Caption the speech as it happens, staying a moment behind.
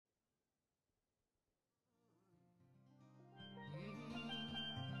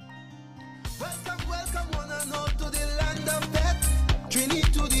Trini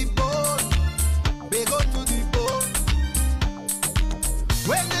to the bone. They go to the bone.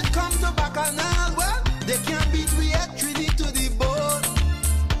 When it comes to bacchanal, well, they can't beat we at Trini to the bone.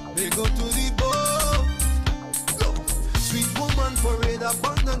 They go to the bone. Look, sweet woman parade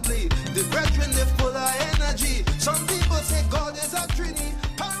abundantly. The brethren, they full of energy. Some people say God is a Trini.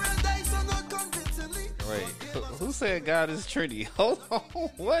 Paradise are not convincingly. Wait, who said God is Trini? Hold on,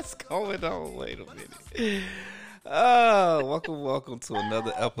 what's going on? Wait a minute. Welcome to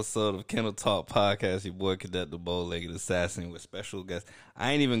another episode of Kennel Talk Podcast. Your boy Cadet the Bow-Legged Assassin with special guests.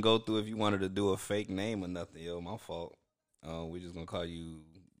 I ain't even go through if you wanted to do a fake name or nothing, yo. My fault. We're just gonna call you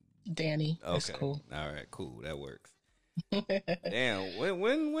Dani. Okay. That's cool. All right, cool. That works. Damn.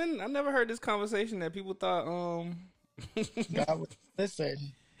 When I never heard this conversation that people thought God,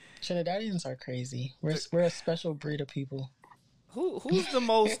 listen, Trinidadians are crazy. We're a special breed of people. Who's the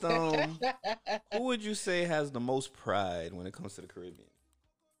most who would you say has the most pride when it comes to the Caribbean?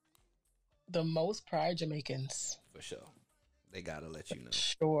 The most pride, Jamaicans. For sure. They gotta let you know.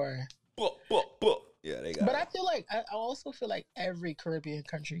 Sure. Yeah, they got. But I also feel like every Caribbean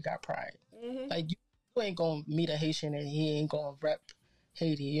country got pride. Mm-hmm. Like you ain't gonna meet a Haitian and he ain't gonna rep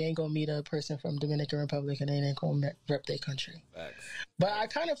Haiti. You ain't gonna meet a person from Dominican Republic and they ain't gonna rep their country. Facts. But I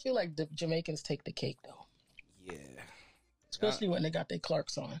kind of feel like the Jamaicans take the cake though. Yeah. Especially when they got their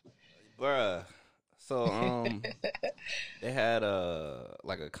Clarks on. Bruh. So they had a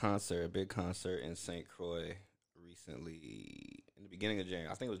big concert in St. Croix recently in the beginning of January.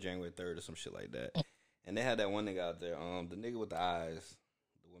 I think it was January 3rd or some shit like that. And they had that one nigga out there, the nigga with the eyes.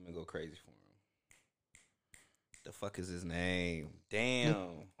 The women go crazy for him. The fuck is his name?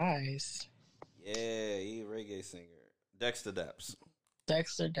 Damn. Eyes. Yeah, he a reggae singer. Dexter Daps.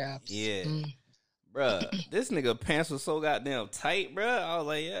 Yeah. Bruh, this nigga pants was so goddamn tight, bruh. I was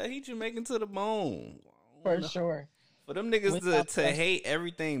like, yeah, he Jamaican to the bone. For sure. For them niggas to hate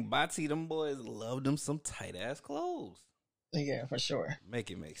everything Bati, them boys love them some tight ass clothes. Yeah, for sure.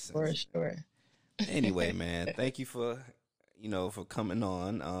 Make it make sense. For sure. Anyway, man, thank you for coming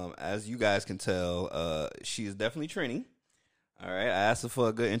on. As you guys can tell, she is definitely Trini. All right, I asked her for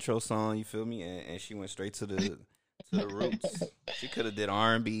a good intro song, you feel me, and she went straight to the roots. She could have did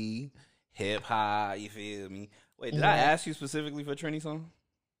R&B, hip hop, you feel me? Wait, did I ask you specifically for a Trini song?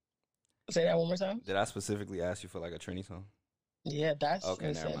 Say that one more time. Did I specifically ask you for like a Trini song? Yeah, that's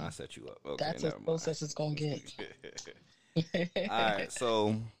okay. Never mind, I set you up. Okay, that's as close as it's gonna get. All right,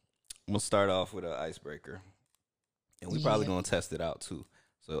 so we'll start off with an icebreaker, and we probably gonna test it out too.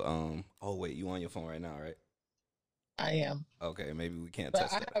 So, oh wait, you on your phone right now, right? I am. Okay, maybe we can't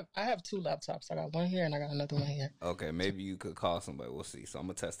test it. I have two laptops. I got one here and I got another one here. Okay, maybe you could call somebody. We'll see. So I'm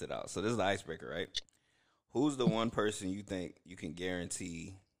gonna test it out. So this is the icebreaker, right? Who's the one person you think you can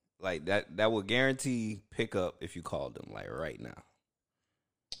guarantee, like that will guarantee pick up if you called them, like right now?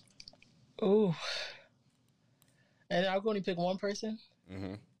 Ooh. And I'm going to pick one person?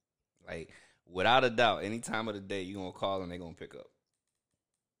 Mm-hmm. Like, without a doubt, any time of the day, you're going to call and they're going to pick up.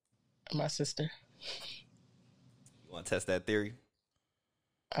 My sister. You want to test that theory?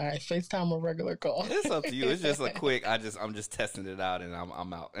 All right, FaceTime or regular call. It's up to you. It's just a quick, I'm just testing it out and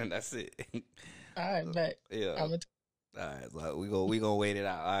I'm out. And that's it. All right, bet. Yeah. All right, so we gonna wait it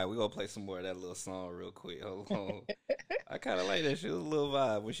out. All right, we gonna play some more of that little song real quick. Hold on. I kind of like that shit. It was a little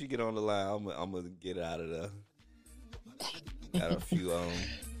vibe. When she get on the line, I'm gonna get it out of there. Got a few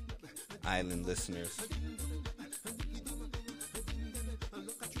island listeners.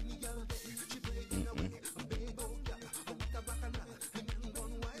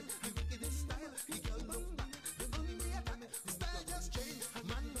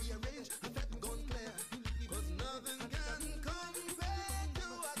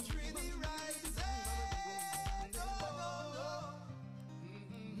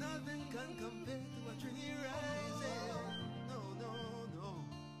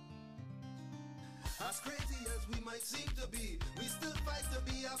 As crazy as we might seem to be, we still fight to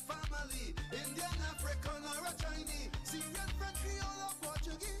be a family. Indian, African, or a Chinese, Syrian, French, Creole, or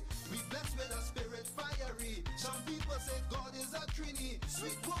Portuguese. We blessed with a spirit fiery. Some people say God is a Trini.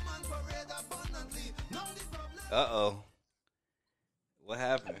 Sweet woman parade abundantly. Now the problem. Uh-oh. What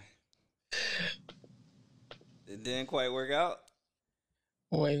happened? It didn't quite work out?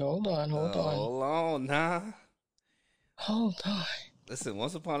 Wait, hold on. Hold on, nah. Hold on. Listen,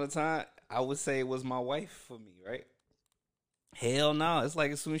 once upon a time, I would say it was my wife for me, right? Hell no. It's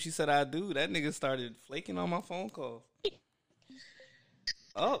like as soon as she said I do, that nigga started flaking on my phone calls.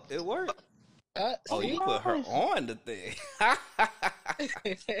 Oh, it worked. You put her on the thing.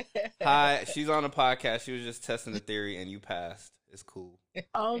 Hi, she's on the podcast. She was just testing the theory and you passed. It's cool.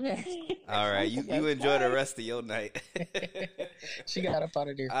 Okay. All right, you enjoy the rest of your night. She got up out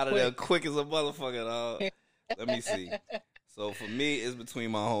of there. Out of there quick as a motherfucker, dog. Let me see. So for me, it's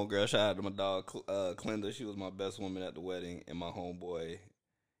between my homegirl. Shout out to my dog, Clinda. She was my best woman at the wedding, and my homeboy,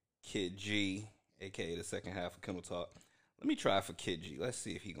 Kid G, aka the second half of Kennel Talk. Let me try for Kid G. Let's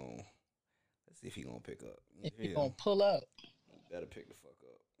see if he gonna pick up. If he gonna pull up, he better pick the fuck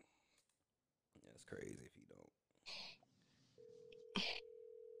up. That's crazy if he don't.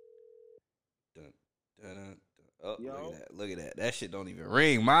 Dun, dun, dun. Oh, look at that. That shit don't even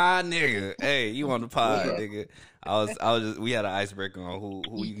ring, my nigga. Hey, you on the pod, nigga. I was just, we had an icebreaker on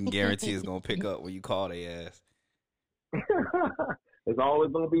who you can guarantee is gonna pick up when you call their ass. It's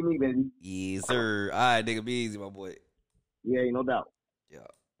always gonna be me, baby. Yes, sir. All right, nigga, be easy, my boy. Yeah, no doubt. Yeah.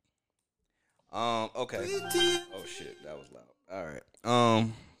 Okay. Oh shit, that was loud. All right.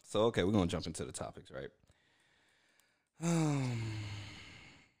 So okay, we're gonna jump into the topics, right? And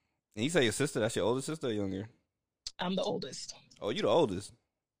you say your sister? That's your older sister or younger? I'm the oldest. Oh, you the oldest?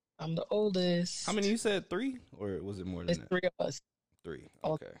 I'm the oldest. How many you said? 3, or was it more than It's that? 3 of us. 3.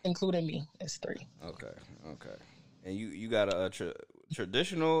 Okay. Including me, it's 3. Okay. And you got a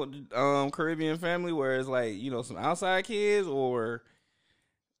traditional Caribbean family where it's like, you know, some outside kids, or?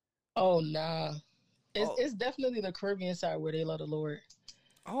 Oh nah, it's definitely the Caribbean side where they love the Lord.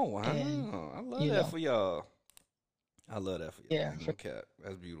 Oh wow, And, I love that for y'all. I love that for y'all. Yeah, No cap.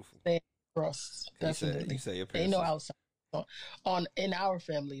 That's beautiful. Cross, definitely. You say your parents. Ain't no outside in our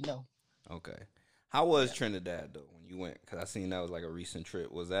family. No. Okay. How was Trinidad though when you went? Because I seen that was like a recent trip.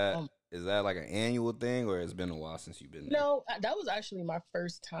 Was that is that like an annual thing, or it's been a while since you've been there? No, that was actually my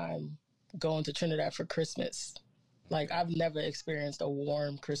first time going to Trinidad for Christmas. Like, I've never experienced a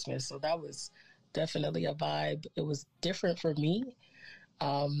warm Christmas, so that was definitely a vibe. It was different for me,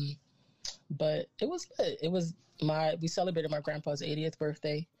 but it was good. It was we celebrated my grandpa's 80th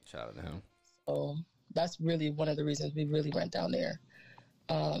birthday. Shout out to him. So that's really one of the reasons we really went down there.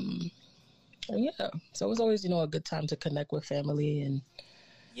 And yeah, so it was always, a good time to connect with family. And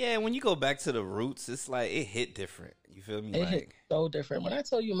yeah, when you go back to the roots, it's like it hit different. You feel me? It hit so different. When I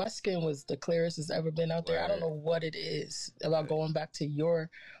tell you my skin was the clearest it's ever been out there, Right. I don't know what it is about going back to your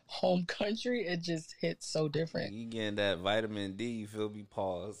home country. It just hits so different. You getting that vitamin D, you feel me?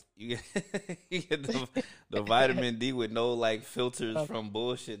 Pause. You get the vitamin D with no like filters from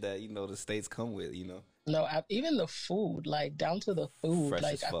bullshit that the states come with. No, even the food, like down to the food, Fresh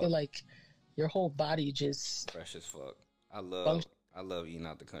like as I fuck. feel like your whole body just Fresh as fuck. I love eating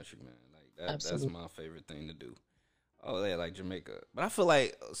out the country, man. Like that's Absolutely. my favorite thing to do. Oh yeah, like Jamaica. But I feel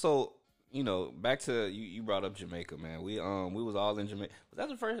like back to you brought up Jamaica, man. We was all in Jamaica. Was that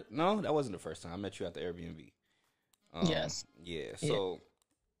the first? No, that wasn't the first time. I met you at the Airbnb. Yes. Yeah. So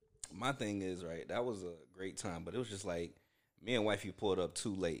my thing is, right, that was a great time, but it was just like me and wifey pulled up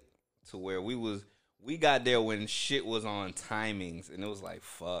too late to where we got there when shit was on timings, and it was like,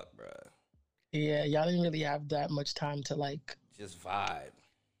 fuck, bruh. Yeah, y'all didn't really have that much time to like. Just vibe.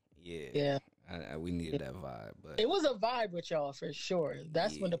 Yeah. Yeah. We needed that vibe, but It was a vibe with y'all for sure.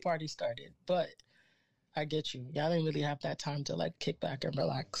 That's when the party started. But I get you. Y'all didn't really have that time to like kick back and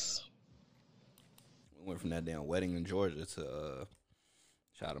relax. we went from that damn wedding in Georgia to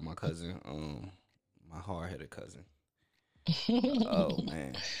shout out to my cousin, my hard-headed cousin. Oh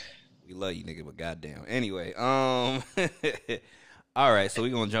man, we love you, nigga, but goddamn. Anyway, all right, so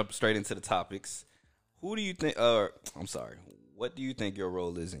we're gonna jump straight into the topics. Who do you think? What do you think your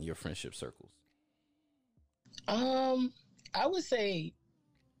role is in your friendship circles? I would say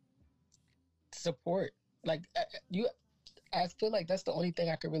support. Like I feel like that's the only thing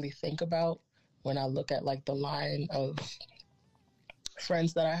I could really think about when I look at like the line of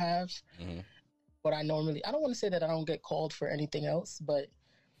friends that I have. Mm-hmm. But I don't want to say that I don't get called for anything else, but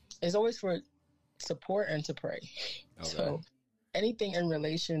it's always for support and to pray. Okay. So anything in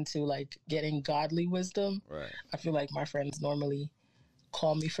relation to like getting godly wisdom, Right. I feel like my friends normally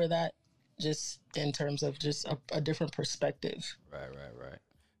call me for that, just in terms of just a different perspective. Right.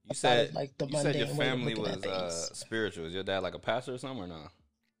 You said like the you said your mundane way of family looking was at things. spiritual. Is your dad like a pastor or something or no?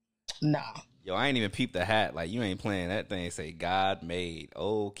 Nah. Yo, I ain't even peeped the hat. Like, you ain't playing that thing. Say God made.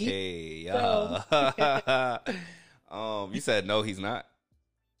 Okay, yeah. You said no, he's not.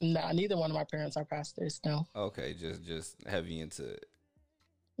 Nah, neither one of my parents are pastors. No. Okay, just heavy into it.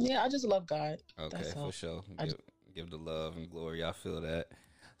 Yeah, I just love God. Okay, That's all. for sure. Give the love and glory. I feel that.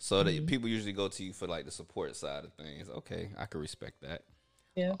 So that people usually go to you for like the support side of things. Okay, I can respect that.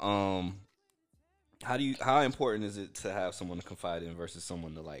 Yeah. How important is it to have someone to confide in versus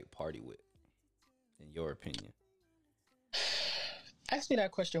someone to like party with? In your opinion, Ask me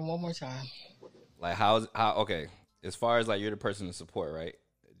that question one more time. like okay. as far as like you're the person to support, right?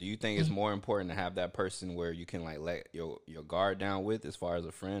 Do you think it's more important to have that person where you can like let your guard down with, as far as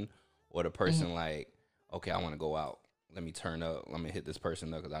a friend, or the person like, okay, I want to go out, let me turn up, let me hit this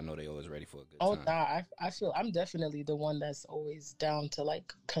person up because I know they always ready for a good time. Oh, nah, I feel I'm definitely the one that's always down to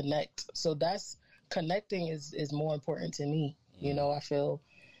like connect. So that's connecting is more important to me. You know, I feel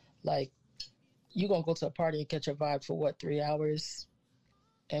like you gonna go to a party and catch a vibe for what, 3 hours,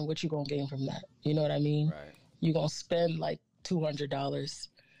 and what you gonna gain from that? You know what I mean? Right. You gonna spend like $200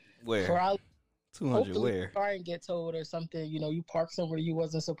 Where? for all 200 where? Car and get towed or something. You know, you park somewhere you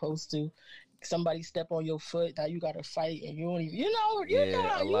wasn't supposed to. Somebody step on your foot. Now you got to fight, and you don't even. You know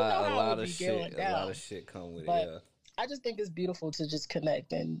how a lot it of be shit. going down. A lot of shit come with But it. Yeah. I just think it's beautiful to just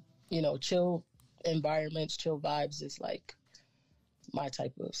connect and chill environments, chill vibes is like my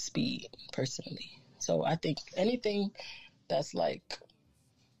type of speed personally. So I think anything that's like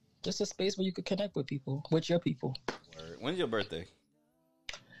just a space where you could connect with people, with your people. Word. When's your birthday?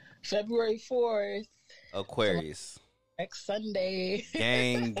 February 4th. Aquarius. Next Sunday.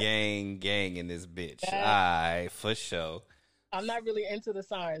 gang in this bitch. Yeah. Alright, for sure. I'm not really into the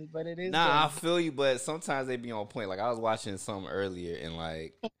signs, but it is. Nah, I good. feel you, but sometimes they be on point. Like I was watching something earlier, and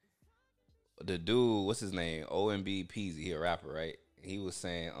like the dude, what's his name? OMB Peasy, he a rapper, right? He was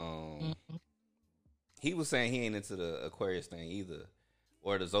saying, he ain't into the Aquarius thing either,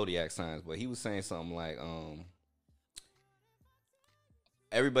 or the zodiac signs, but he was saying something like,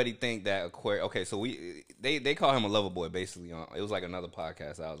 everybody think that Aquarius. Okay, so they call him a lover boy basically. It was like another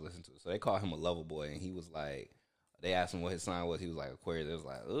podcast I was listening to, so they call him a lover boy, and he was like, they asked him what his sign was. He was like Aquarius. It was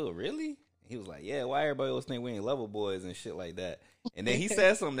like, oh really? He was like, yeah. Why everybody always think we ain't lover boys and shit like that? And then he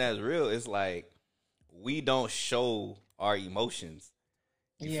said something that's real. It's like we don't show our emotions.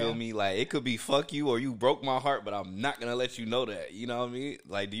 You feel me? Like it could be fuck you or you broke my heart, but I'm not gonna let you know that. You know what I mean?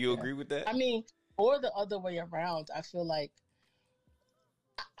 Like, do you agree with that? I mean, or the other way around. I feel like,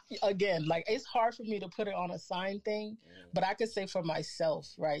 again, like it's hard for me to put it on a sign thing, but I could say for myself,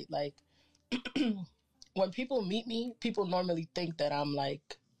 right? Like when people meet me, people normally think that I'm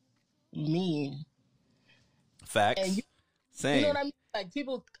like mean. Facts. And Same. You know what I mean? Like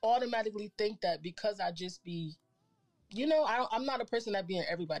people automatically think that because I just be, I'm not a person that be in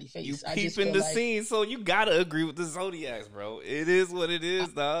everybody's face. You I just peeping feel the scene, so you gotta agree with the zodiacs, bro. It is what it is,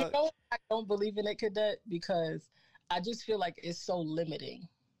 dog. I don't believe in it, Cadet, because I just feel like it's so limiting.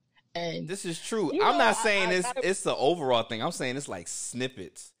 And this is true. I'm not saying it's the overall thing. I'm saying it's like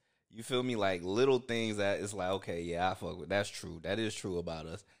snippets. You feel me? Like little things that it's like, okay, yeah, I fuck with. That's true. That is true about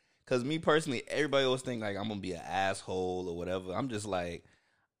us. Cause me personally, everybody always think like I'm gonna be an asshole or whatever. I'm just like,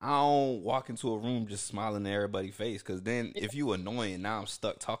 I don't walk into a room just smiling at everybody's face. Cause then if you annoying, now I'm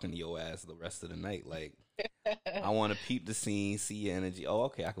stuck talking to your ass the rest of the night. Like I want to peep the scene, see your energy. Oh,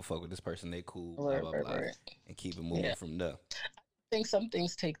 okay, I can fuck with this person. They cool, blah, blah, blah, and keep it moving from there. I think some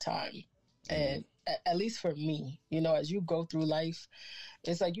things take time. And at least for me, as you go through life,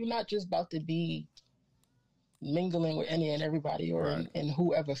 it's like you're not just about to be mingling with any and everybody or in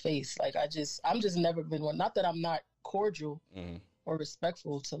whoever face. Like I'm just never been one. Not that I'm not cordial or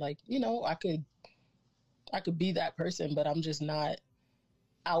respectful to like, I could be that person, but I'm just not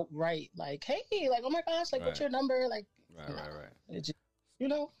outright like, hey, like, oh my gosh, like what's your number? Like right. It just,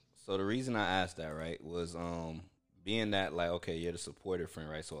 So the reason I asked that, right, was being that like, okay, you're the supportive friend,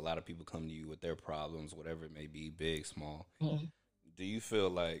 right? So a lot of people come to you with their problems, whatever it may be, big, small. Do you feel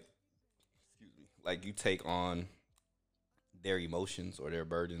like you take on their emotions or their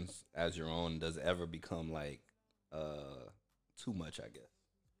burdens as your own? Does it ever become like too much, I guess,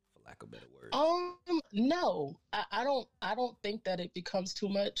 for lack of better words? No, I don't think that it becomes too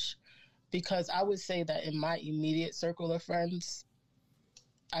much, because I would say that in my immediate circle of friends,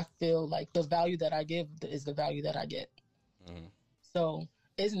 I feel like the value that I give is the value that I get. So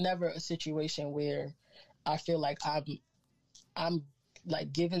it's never a situation where I feel like I'm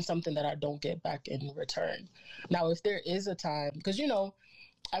like giving something that I don't get back in return. Now, if there is a time, because,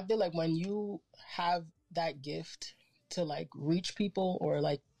 I feel like when you have that gift to like reach people or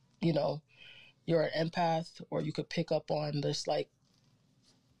like, you're an empath or you could pick up on this, like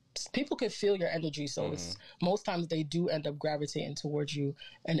people could feel your energy. So it's most times they do end up gravitating towards you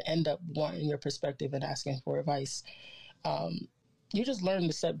and end up wanting your perspective and asking for advice. You just learn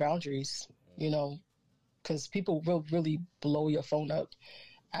to set boundaries, because people will really blow your phone up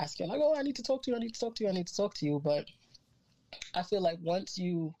asking like, oh, I need to talk to you. But I feel like once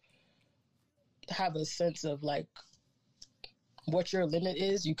you have a sense of like what your limit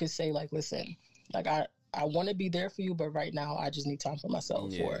is, you could say like, listen, like I want to be there for you, but right now I just need time for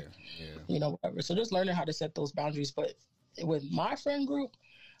myself or, whatever. So just learning how to set those boundaries. But with my friend group,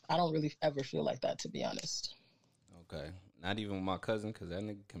 I don't really ever feel like that, to be honest. Okay, not even with my cousin, because that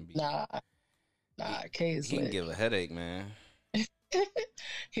nigga can be. Nah, K is He can lit. give a headache, man.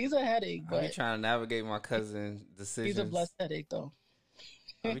 He's a headache, I be but trying to navigate my cousin's he's a decisions. blessed headache though.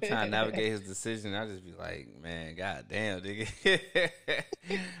 I be trying to navigate his decision. I just be like, man, god damn, nigga.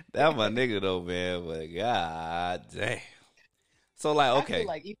 That my nigga though, man. But god damn. So like, I okay. feel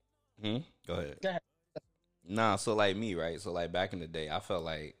like Go ahead. Go ahead. Nah, so like me, right? So like back in the day,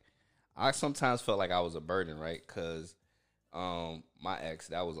 I sometimes felt like I was a burden, right? Cause my ex,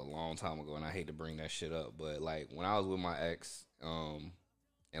 that was a long time ago, and I hate to bring that shit up, but like when I was with my ex,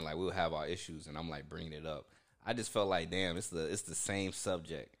 and like we would have our issues, and I'm like bringing it up, I just felt like, damn, it's the same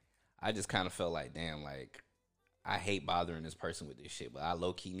subject. I just kind of felt like, damn, like I hate bothering this person with this shit, but I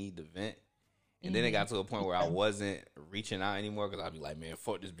low key need to vent. And then it got to a point where I wasn't reaching out anymore because I'd be like, man,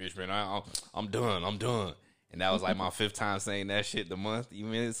 fuck this bitch, man. I'm done. And that was like my fifth time saying that shit the month. You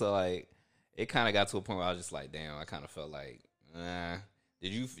mean? So like, it kind of got to a point where I was just like, damn, I kind of felt like,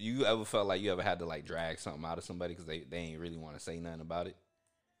 Did you ever felt like you ever had to like drag something out of somebody because they ain't really want to say nothing about it?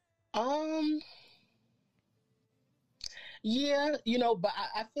 Yeah, but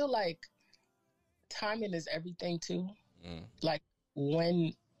I feel like timing is everything too. Like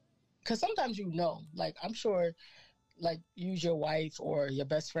when, because sometimes like I'm sure, like use your wife or your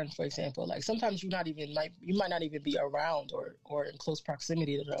best friend for example. Like sometimes you might not even be around or in close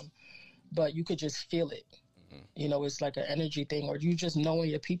proximity to them, but you could just feel it. It's like an energy thing, or you just know in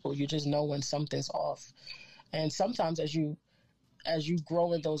your people. You just know when something's off, and sometimes as you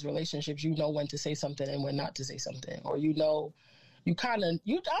grow in those relationships, you know when to say something and when not to say something, or I don't know,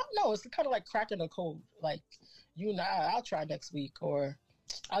 it's kind of like cracking a code. Like, I'll try next week, or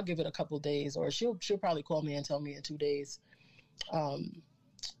I'll give it a couple days, or she'll probably call me and tell me in 2 days. But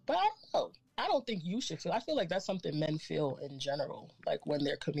I don't know. I don't think you should feel. I feel like that's something men feel in general, like when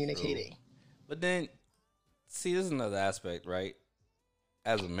they're communicating. But then, see, this is another aspect, right?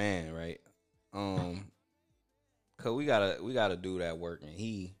 As a man, right? Cause we gotta do that work, and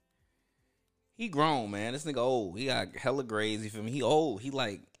he grown, man. This nigga old. He got hella grades. You feel me? He old. He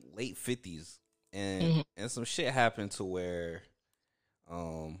like late 50s, and some shit happened to where, I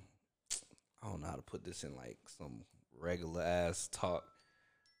don't know how to put this in like some regular ass talk,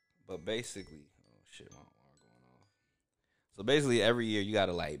 but basically, oh shit, my alarm going off. So basically, every year you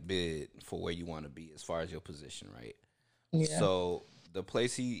gotta like bid for where you want to be as far as your position, right? Yeah. So the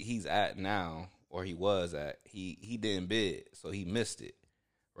place he's at now, or he was at, he didn't bid, so he missed it,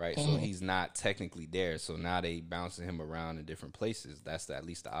 right? So he's not technically there. So now they bouncing him around in different places. That's at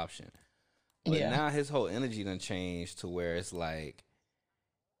least the option. But now his whole energy done changed to where it's like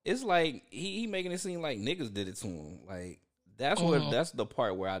he making it seem like niggas did it to him. Like that's the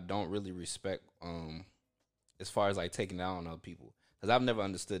part where I don't really respect as far as like taking down on other people, because I've never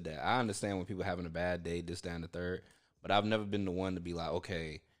understood that. I understand when people having a bad day, this, that, and the third, but I've never been the one to be like,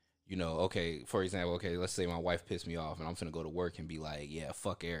 okay, for example, let's say my wife pissed me off and I'm finna go to work and be like, yeah,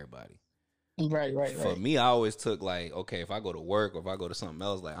 fuck everybody. Right. For me, I always took like, okay, if I go to work or if I go to something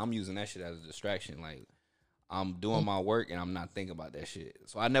else, like I'm using that shit as a distraction. Like I'm doing my work and I'm not thinking about that shit.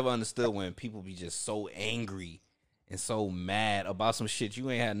 So I never understood when people be just so angry and so mad about some shit you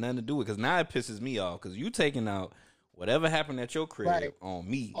ain't had nothing to do with. Because now it pisses me off because you taking out whatever happened at your crib on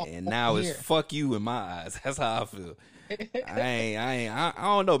me, and now it's fuck you in my eyes. That's how I feel. I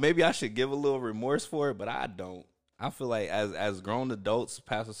don't know. Maybe I should give a little remorse for it, but I don't. I feel like as grown adults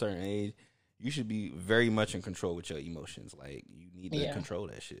past a certain age, you should be very much in control with your emotions. Like you need to control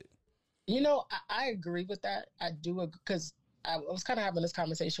that shit. I agree with that. I do, because I was kind of having this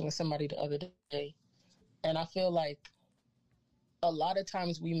conversation with somebody the other day, and I feel like a lot of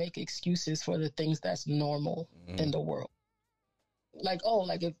times we make excuses for the things that's normal in the world. Like,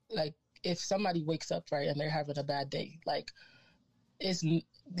 if somebody wakes up, right, and they're having a bad day, like it's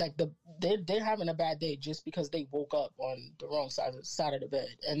like they're having a bad day just because they woke up on the wrong side of the bed,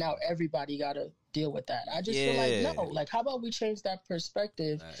 and now everybody got to deal with that. I just feel like, no, like, how about we change that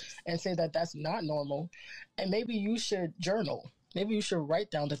perspective and say that that's not normal, and maybe you should journal. Maybe you should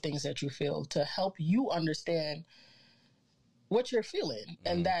write down the things that you feel to help you understand what you're feeling,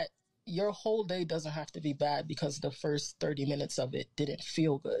 and that your whole day doesn't have to be bad because the first 30 minutes of it didn't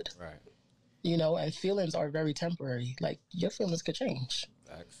feel good. Right. And feelings are very temporary. Like, your feelings could change.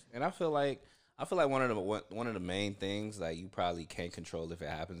 Facts. And I feel like one of the main things like you probably can't control if it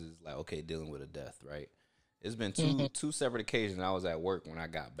happens is like, okay, dealing with a death, right? It's been two separate occasions I was at work when I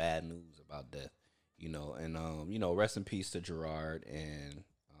got bad news about death, and rest in peace to Gerard and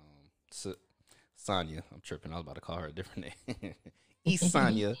Sonya. I'm tripping. I was about to call her a different name.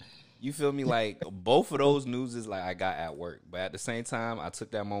 Sonya. You feel me? Like, both of those news is like I got at work. But at the same time, I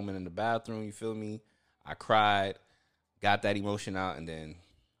took that moment in the bathroom. You feel me? I cried. got that emotion out, and then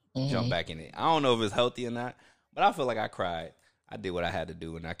Mm-hmm. jump back in it. I don't know if it's healthy or not, but I feel like I cried. I did what I had to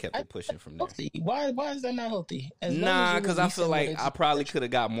do, and I kept it pushing from there. Healthy. Why is that not healthy? Nah, because I feel like I probably could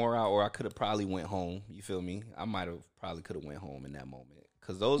have got more out, or I could have probably went home. You feel me? I might have probably could have went home in that moment.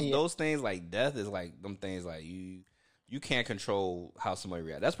 Because those things like death is like them things like you can't control how somebody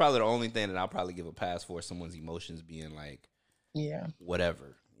reacts. That's probably the only thing that I'll probably give a pass for, someone's emotions being like,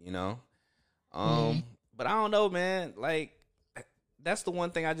 whatever, you know. But I don't know, man. Like, that's the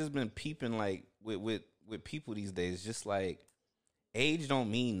one thing I just been peeping like with people these days. Just like, age don't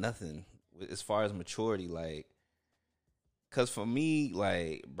mean nothing as far as maturity. Like, cause for me,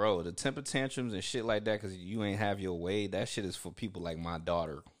 like, bro, the temper tantrums and shit like that, cause you ain't have your way. That shit is for people like my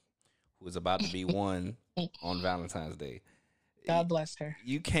daughter, who is about to be one on Valentine's Day. God bless her.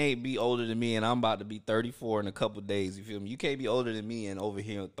 You can't be older than me, and I'm about to be 34 in a couple days. You feel me? You can't be older than me and over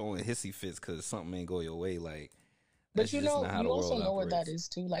here throwing hissy fits because something ain't go your way. Like, but you know, you also know what that is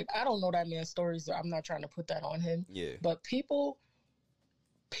too. Like, I don't know that man's stories. So I'm not trying to put that on him. Yeah. But people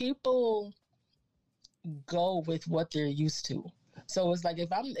go with what they're used to. So it's like if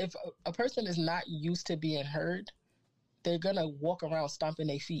a person is not used to being heard, they're gonna walk around stomping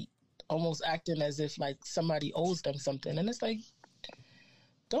their feet, almost acting as if like somebody owes them something. And it's like,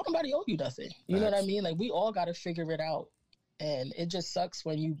 don't nobody owe you nothing. You know what I mean? Like, we all got to figure it out. And it just sucks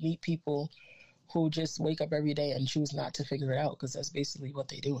when you meet people who just wake up every day and choose not to figure it out, because that's basically what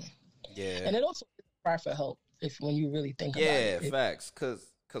they're doing. Yeah. And it also cry for help when you really think about it. Yeah, facts.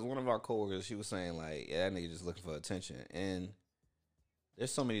 Because one of our coworkers, she was saying like, yeah, that nigga just looking for attention. And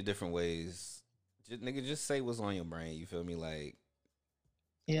there's so many different ways. Nigga, just say what's on your brain. You feel me? Like,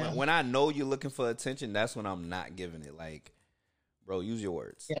 yeah. When I know you're looking for attention, that's when I'm not giving it. Like, bro, use your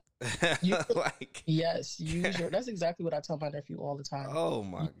words. Yeah. Like, yes, use your. That's exactly what I tell my nephew all the time. Oh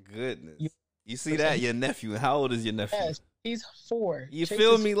my goodness! You see that? Your nephew? How old is your nephew? Yes, he's 4. You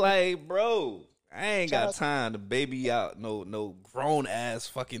feel me? Like, bro, I ain't got time to baby out no grown ass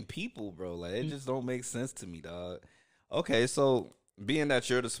fucking people, bro. Like, it just don't make sense to me, dog. Okay, so being that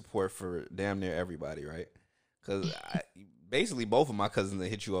you're the support for damn near everybody, right? Because basically both of my cousins that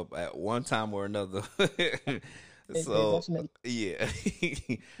hit you up at one time or another. So yeah,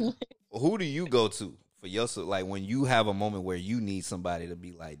 who do you go to for your, like, when you have a moment where you need somebody to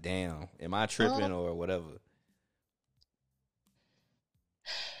be like, damn, am I tripping or whatever?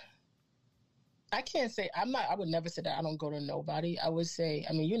 I can't say I would never say that I don't go to nobody. I would say,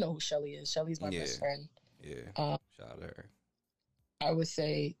 I mean, you know who Shelly is. Shelly's my best friend. Yeah. Shout out to her. I would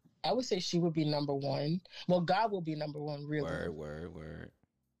say she would be number one. Well, God will be number one, really. Word.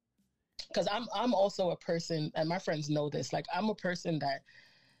 Because I'm also a person, and my friends know this. Like, I'm a person that,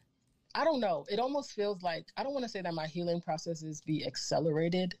 I don't know. It almost feels like, I don't want to say that my healing processes be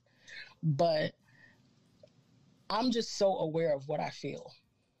accelerated, but I'm just so aware of what I feel.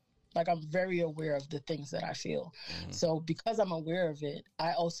 Like, I'm very aware of the things that I feel. Mm-hmm. So because I'm aware of it,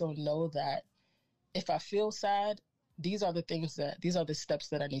 I also know that if I feel sad, these are the steps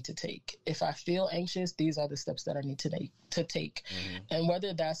that I need to take. If I feel anxious, these are the steps that I need to take. Mm-hmm. And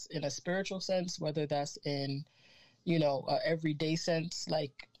whether that's in a spiritual sense, whether that's in, a everyday sense,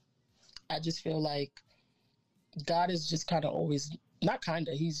 like, I just feel like God is just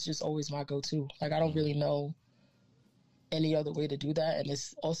he's just always my go-to. Like, I don't really know any other way to do that. And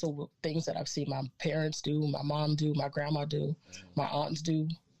it's also things that I've seen my parents do, my mom do, my grandma do, my aunts do,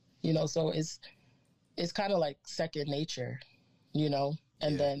 so it's kind of like second nature,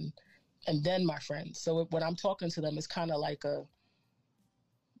 and then my friends. So when I'm talking to them, it's kind of like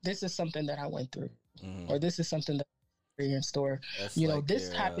this is something that I went through, or this is something that I'm experienced, or, like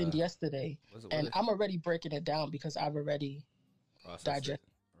this happened yesterday, and I'm already breaking it down because I've already digested,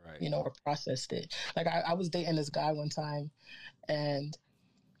 right, or processed it. Like, I was dating this guy one time, and,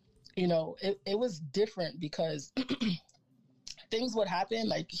 it was different because things would happen.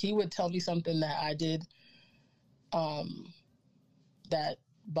 Like, he would tell me something that I did that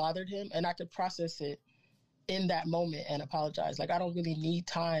bothered him, and I could process it in that moment and apologize. Like, I don't really need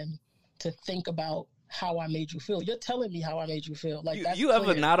time to think about how I made you feel. You're telling me how I made you feel. Like, that's you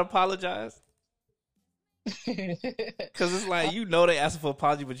ever not apologize? Because it's like, they asked for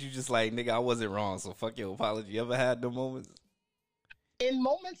apology, but you just like, nigga, I wasn't wrong, so fuck your apology. You ever had the moments? In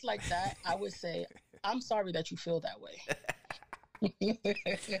moments like that, I would say, I'm sorry that you feel that way.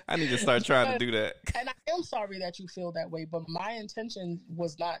 I need to start trying to do that. And I am sorry that you feel that way, but my intention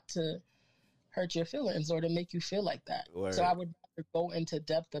was not to hurt your feelings or to make you feel like that. Word. So I would go into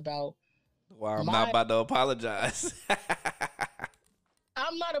depth about why I'm not about to apologize.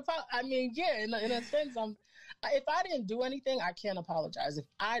 I'm not I mean, yeah, in a sense, If I didn't do anything, I can't apologize if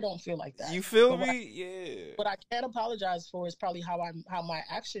I don't feel like that. You feel But me? Yeah. what I can apologize for is probably how my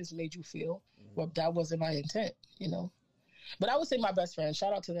actions made you feel. Well, that wasn't my intent, you know. But I would say my best friend.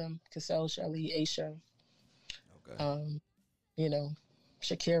 Shout out to them: Cassell, Shelly, Aisha. Okay. You know,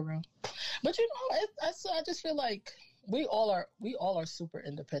 Shakira. But you know, I just feel like we all are super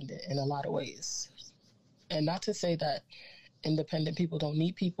independent in a lot of ways, and not to say that independent people don't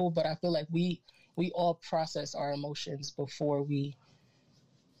need people, but I feel like we all process our emotions before we,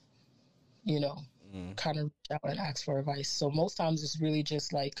 you know, kind of reach out and ask for advice. So most times it's really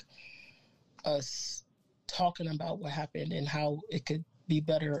just like us talking about what happened and how it could be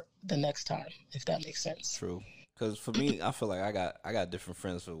better the next time, if that makes sense. True. Because for me, I feel like I got different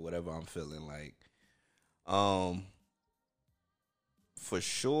friends for whatever I'm feeling. Like, for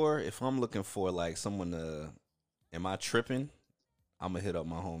sure, if I'm looking for like someone to, am I tripping? I'm gonna hit up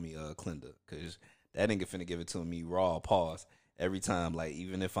my homie Clinda, because that nigga finna give it to me raw, pause, every time. Like,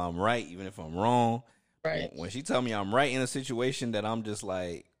 even if I'm right, even if I'm wrong, Right. when she tell me I'm right in a situation that I'm just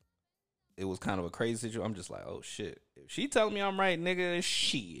like, it was kind of a crazy situation, I'm just like, oh shit. If she telling me I'm right, nigga,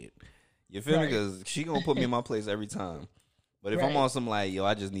 shit. You feel me? Because she gonna put me in my place every time. But if I'm on some like, yo,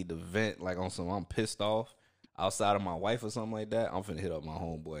 I just need to vent, like on some, I'm pissed off outside of my wife or something like that, I'm finna hit up my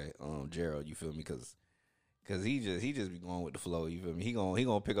homeboy, Gerald. You feel me? Because he just be going with the flow. You feel me? He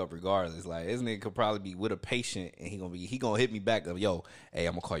gonna pick up regardless. Like, this nigga could probably be with a patient and he gonna hit me back up. Yo, hey,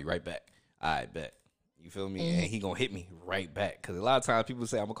 I'm gonna call you right back. I bet. You feel me? And he gonna hit me right back. Because a lot of times people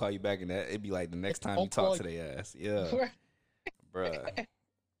say I'm gonna call you back, and that it'd be like the next time you talk to their ass. Yeah, bruh.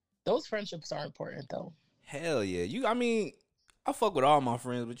 Those friendships are important though. Hell yeah. I mean, I fuck with all my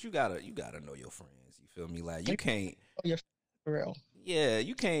friends, but you gotta know your friends. You feel me? Like, you can't. You're for real. Yeah,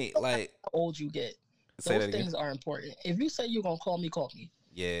 you can't like. How old you get? Those things are important. If you say you're gonna call me, call me.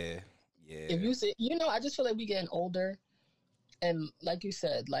 Yeah. If you say, I just feel like we getting older, and like you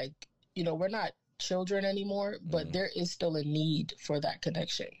said, like, we're not children anymore, but there is still a need for that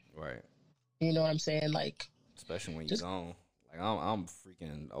connection. Right. You know what I'm saying? Like, especially when you're gone. Like, I'm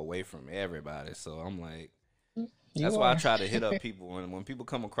freaking away from everybody, so I'm like, that's why I try to hit up people when people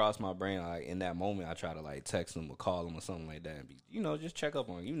come across my brain. Like, in that moment, I try to like text them or call them or something like that, and be, just check up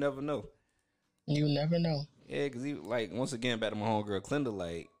on them. You never know. You never know. Yeah, because like, once again, back to my homegirl Clinda,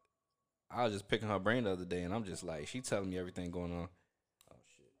 like, I was just picking her brain the other day, and I'm just like, she telling me everything going on. Oh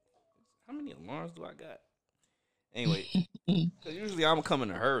shit, how many alarms do I got? Anyway, because usually I'm coming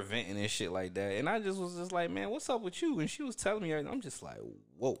to her venting and shit like that, and I just was just like, man, what's up with you? And she was telling me everything. I'm just like,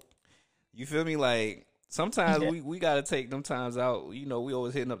 whoa, you feel me? Like, sometimes we gotta take them times out. We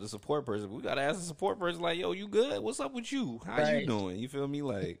always hitting up the support person. But we gotta ask the support person, like, yo, you good? What's up with you? How you doing? You feel me?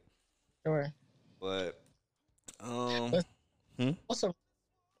 Like, sure. But also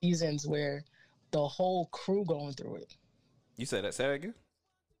seasons where the whole crew going through it. You said that? Say that again?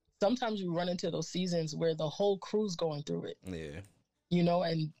 Sometimes you run into those seasons where the whole crew's going through it. Yeah.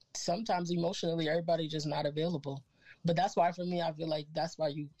 And sometimes emotionally everybody just not available. But that's why, for me, I feel like that's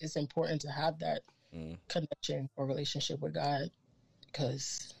why it's important to have that connection or relationship with God.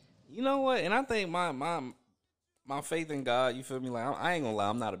 Because you know what? And I think my faith in God, you feel me? Like, I ain't gonna lie,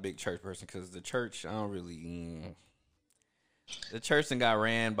 I'm not a big church person, because the church, I don't really. The church then got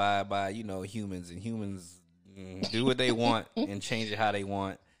ran by humans, and humans do what they want and change it how they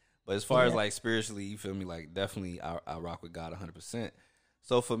want. But as far as like spiritually, you feel me? Like, definitely, I rock with God 100%.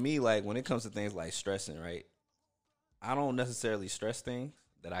 So for me, like, when it comes to things like stressing, right? I don't necessarily stress things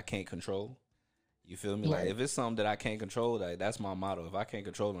that I can't control. You feel me? Like, if it's something that I can't control, like, that's my motto. If I can't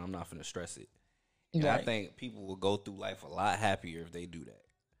control it, I'm not finna stress it. And I think people will go through life a lot happier if they do that.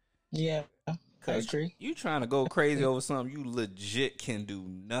 Yeah, I agree. You trying to go crazy over something you legit can do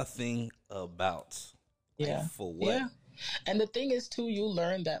nothing about. Like, for what? Yeah. And the thing is, too, you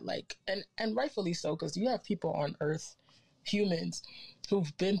learn that, like, and rightfully so, because you have people on Earth, humans,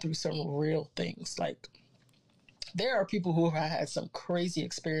 who've been through some real things. Like, there are people who have had some crazy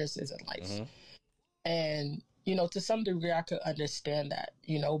experiences in life. And, to some degree, I could understand that,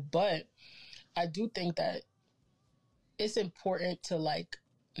 but I do think that it's important to, like,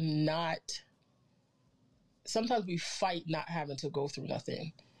 not. Sometimes we fight not having to go through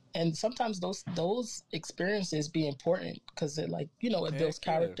nothing. And sometimes those experiences be important because it, like, it builds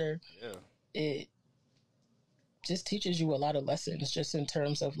character. Yeah. It just teaches you a lot of lessons just in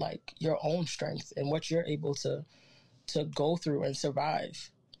terms of, like, your own strength and what you're able to go through and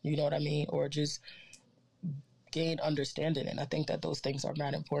survive. You know what I mean? Or just gain understanding. And I think that those things are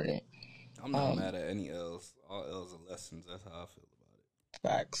not important. I'm not mad at any L's. All L's are lessons. That's how I feel about it.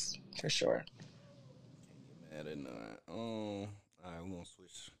 Facts, for sure. Can't get mad at none. All right, we're gonna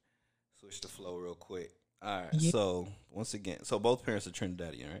switch the flow real quick. All right. Yeah. So once again, so both parents are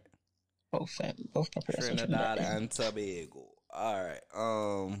Trinidadian, right? Both my parents are Trinidad Trinidadian. and Tobago. All right.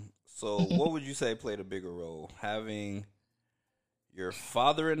 So what would you say played a bigger role, having your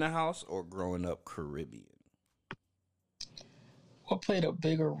father in the house or growing up Caribbean What played a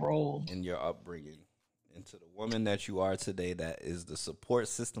bigger role? in your upbringing into the woman that you are today? That is the support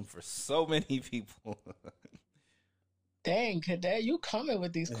system for so many people. Dang, Cadet, you coming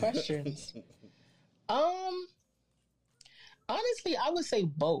with these questions? Um, Honestly, I would say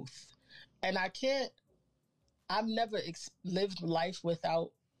both, and I can't. I've never lived life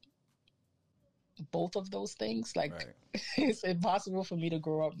without both of those things. Like, Right. it's impossible for me to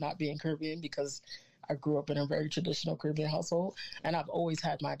grow up not being Caribbean because I grew up in a very traditional Caribbean household, and I've always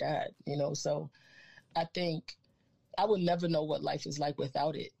had my dad. So I think I would never know what life is like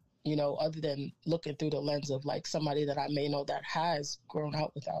without it. Other than looking through the lens of like somebody that I may know that has grown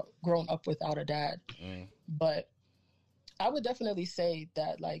up without a dad. Mm. But I would definitely say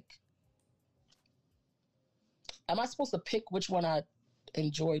that, like, am I supposed to pick which one I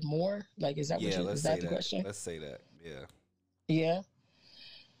enjoyed more? Like, is that the question? Let's say that. Yeah. Yeah.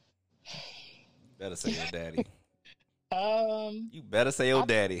 Better say your daddy. Um, You better say your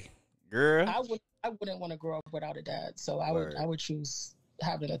daddy, girl. I wouldn't want to grow up without a dad, so I would choose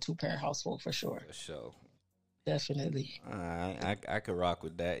having a 2-parent household for sure. For sure. Definitely. I could rock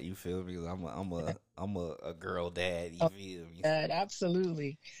with that. You feel me? I'm a girl dad. You feel me? Dad,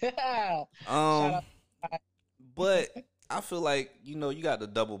 absolutely. Shout out. But I feel like you got the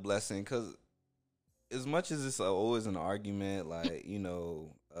double blessing because as much as it's always an argument, like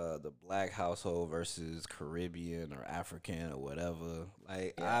the black household versus Caribbean or African or whatever.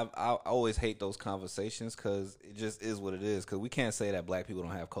 Like I always hate those conversations because it just is what it is. Because we can't say that black people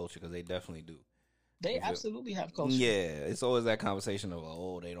don't have culture because they definitely do. They absolutely have culture. Yeah, it's always that conversation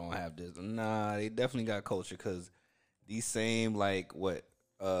of they don't have this. Nah, they definitely got culture because these same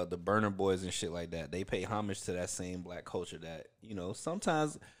the Burner Boys and shit like that. They pay homage to that same black culture that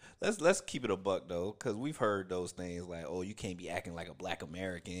sometimes. Let's keep it a buck though, because we've heard those things like, oh, you can't be acting like a black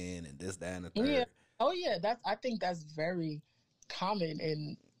American and this, that, and the third. Yeah. Oh yeah. I think that's very common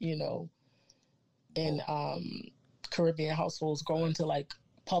in Caribbean households going to like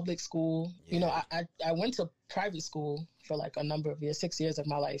public school. Yeah. I went to private school for like a number of years, 6 years of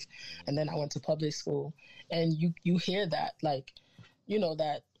my life, and then I went to public school, and you hear that like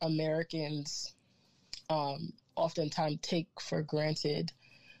that Americans oftentimes take for granted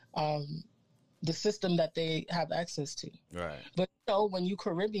the system that they have access to. Right. But when you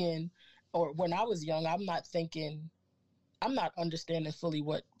Caribbean, or when I was young, I'm not understanding fully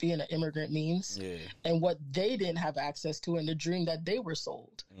what being an immigrant means, and what they didn't have access to, and the dream that they were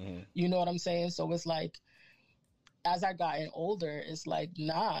sold. Mm-hmm. You know what I'm saying? So it's like, as I gotten older, it's like,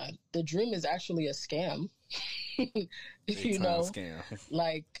 nah, the dream is actually a scam. Scam.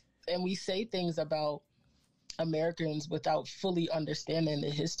 Like, and we say things about Americans without fully understanding the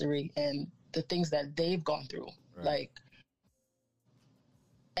history and the things that they've gone through. Right. Like,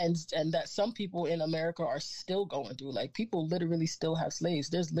 and that some people in America are still going through. Like, people literally still have slaves.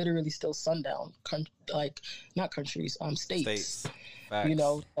 There's literally still sundown, not countries, states. Facts.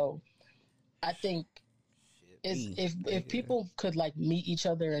 So I think if people could like meet each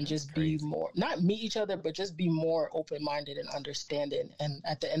other and just be more, not meet each other, but just be more open-minded and understanding. And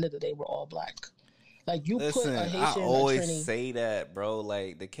at the end of the day, we're all black. Like, Listen, put a Haitian, I always Trini, say that, bro.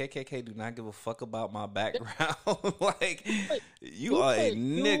 Like, the KKK do not give a fuck about my background. Like, you are a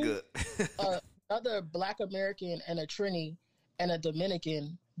nigga. Another Black American and a Trini and a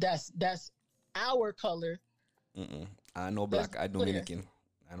Dominican. That's our color. I know black. I Dominican.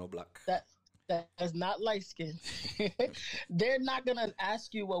 I know black. That's not light skin. They're not gonna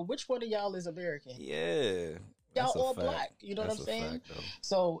ask you, well, which one of y'all is American? Yeah, y'all all black. You know what I'm saying? Fact,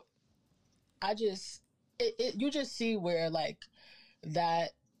 so you just see where like that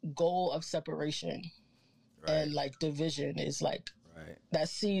goal of separation and like division is like that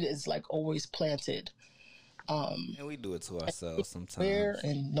seed is like always planted. And we do it to ourselves sometimes.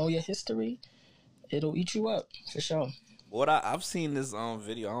 And know your history, it'll eat you up for sure. What I've seen this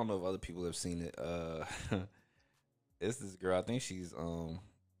video. I don't know if other people have seen it. It's this girl. I think she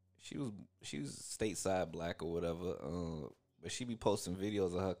was stateside black or whatever. But she be posting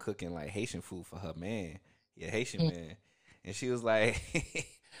videos of her cooking like Haitian food for her man. Yeah, Haitian man. And she was like,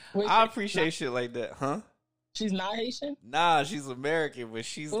 I appreciate shit like that, huh? She's not Haitian? Nah, she's American, but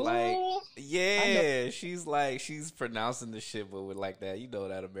she's like, Ooh, yeah, she's like, she's pronouncing the shit, but with like that, you know,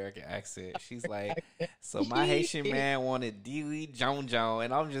 that American accent. She's like, so my Haitian man wanted Dewey John John,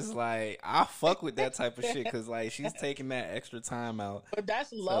 and I'm just like, I fuck with that type of shit because like she's taking that extra time out But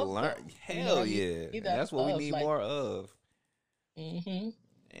that's to love. learn. Though. Hell You yeah, need and that's what we love, need like, more of. Mm-hmm.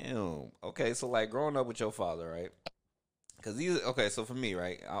 Damn. Okay, so like growing up with your father, right? Because okay. So for me,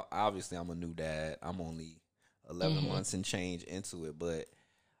 right? Obviously, I'm a new dad. I'm only 11 months and change into it, but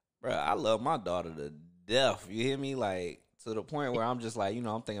bro, I love my daughter to death. You hear me? Like to the point where I'm just like, you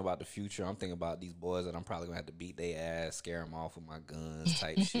know, I'm thinking about the future. I'm thinking about these boys that I'm probably gonna have to beat their ass, scare them off with my guns,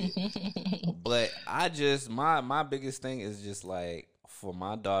 type shit. But I just my biggest thing is just like for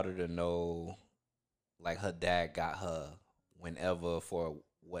my daughter to know, like her dad got her whenever for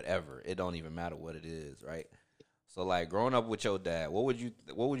whatever. It don't even matter what it is, right? So like growing up with your dad, what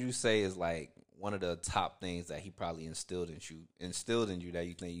would you say is like one of the top things that he probably instilled in you that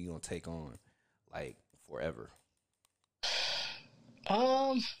you think you're gonna take on like forever?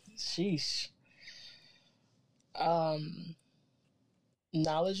 Sheesh.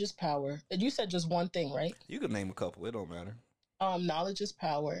 Knowledge is power. And you said just one thing, right? You could name a couple. It don't matter. Knowledge is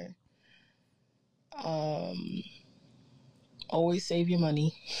power. Always save your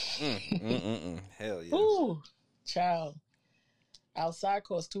money. Hell yes. Ooh, child. Outside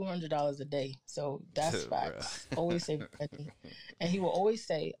costs $200 a day, so that's facts. Always save money, and he will always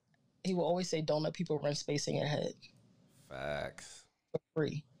say, don't let people rent space in your head. Facts. For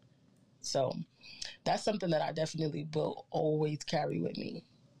free. So that's something that I definitely will always carry with me,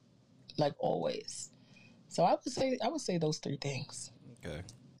 like always. So I would say those three things. Okay.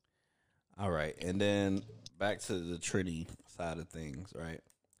 All right, and then back to the Trini side of things, right?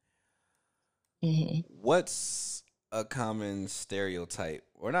 Mm-hmm. What's a common stereotype,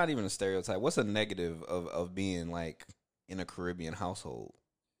 or not even a stereotype? What's a negative of being like in a Caribbean household?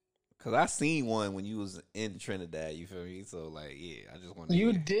 Because I seen one when you was in Trinidad. You feel me? So like, yeah, I just want to.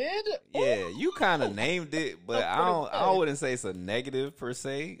 You did? Yeah, you kind of named it, but I wouldn't say it's a negative per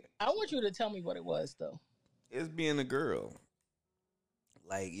se. I want you to tell me what it was though. It's being a girl.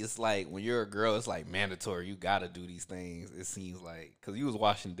 Like, it's like when you're a girl, it's like mandatory. You got to do these things. It seems like because you was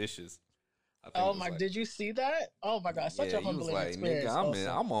washing dishes. Oh my! Like, did you see that? Oh my God! Such a humbling experience.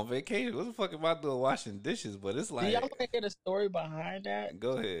 Nigga, I'm on vacation. What the fuck am I doing washing dishes? But it's like, do y'all want to hear the story behind that?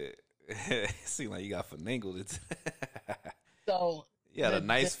 Go ahead. It seems like you got finagled it. So you had a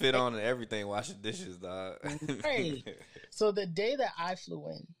nice fit on and everything. Washing dishes, dog. Right. So the day that I flew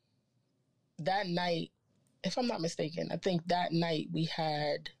in, that night, if I'm not mistaken, I think that night we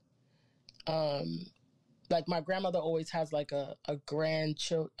had, like my grandmother always has like a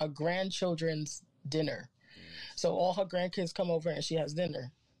grandchildren's dinner. So all her grandkids come over and she has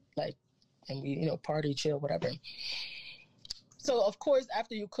dinner, like, and we, party, chill, whatever. So of course,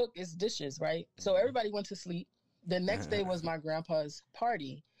 after you cook, it's dishes, right? So everybody went to sleep. The next day was my grandpa's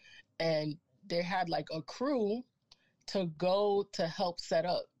party, and they had like a crew to go to help set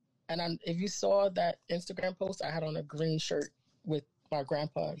up. And if you saw that Instagram post, I had on a green shirt with my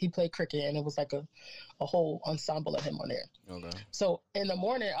grandpa. He played cricket, and it was like a whole ensemble of him on there. Okay. So in the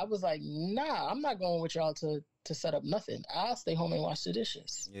morning, I was like, nah, I'm not going with y'all to set up nothing. I'll stay home and wash the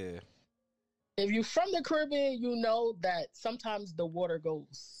dishes. Yeah. If you're from the Caribbean, you know that sometimes the water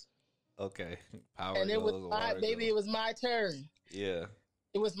goes. Okay. Power and it goes, was it was my turn. Yeah.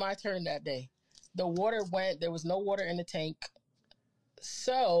 It was my turn that day. The water went. There was no water in the tank.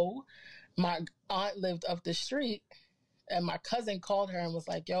 So my aunt lived up the street, and my cousin called her and was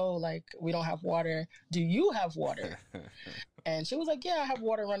like, yo, like, we don't have water. Do you have water? And she was like, yeah, I have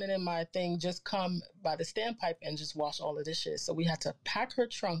water running in my thing. Just come by the standpipe and just wash all the dishes. So we had to pack her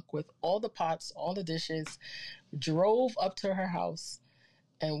trunk with all the pots, all the dishes, drove up to her house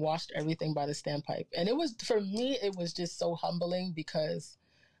and washed everything by the standpipe. And it was, for me, it was just so humbling because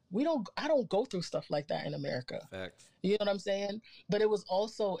I don't go through stuff like that in America. Facts. You know what I'm saying? But it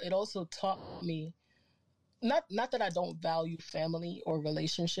also taught me, not that I don't value family or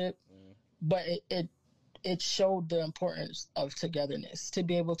relationship, but it showed the importance of togetherness, to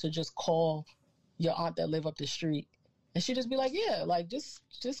be able to just call your aunt that live up the street and she just be like, yeah, like just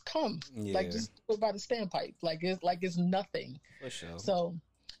come, like just do it by the standpipe, like it's nothing. For sure. So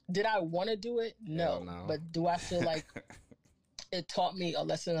did I want to do it? No. But do I feel like it taught me a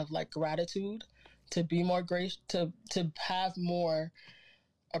lesson of like gratitude, to be more gracious, to have more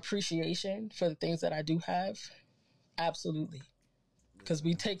appreciation for the things that I do have? Absolutely. Because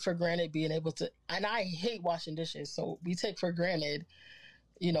we take for granted being able to, and I hate washing dishes, so we take for granted,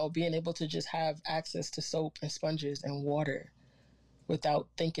 being able to just have access to soap and sponges and water. without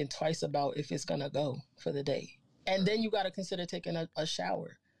thinking twice about if it's gonna go for the day. And then you got to consider taking a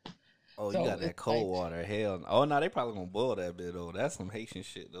shower. Oh, you So got that it's cold like, water. Hell no. Oh, no, they probably gonna boil that bit, though. That's some Haitian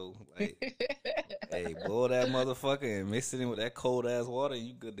shit, though. Like, hey, boil that motherfucker and mix it in with that cold ass water, and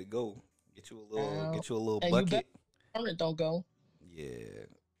you good to go. Get you a little and you bet bucket. current don't go. Yeah.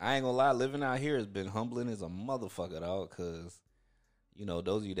 I ain't gonna lie, living out here has been humbling as a motherfucker, dog, because, you know,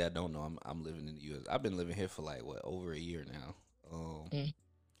 those of you that don't know, I'm living in the U.S. I've been living here for, like, what, over a year now. Mm.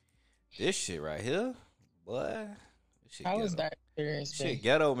 This shit right here, boy, this shit How ghetto. has that experience been? Shit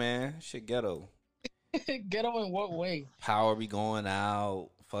ghetto, man. Shit ghetto. Ghetto in what way? Power be going out,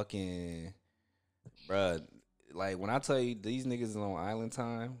 fucking, bruh. Like, when I tell you these niggas is on island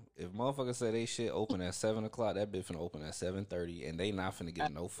time, if motherfuckers say they shit open at 7 o'clock, that bitch finna open at 7:30, and they not finna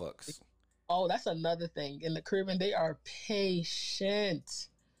get no fucks. Oh, that's another thing. In the Caribbean, they are patient.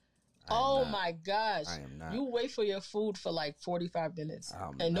 Oh not. my gosh. I am not. You wait for your food for like 45 minutes.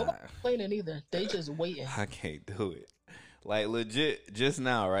 I'm and not. nobody's complaining either. They just waiting. I can't do it. Like, legit, just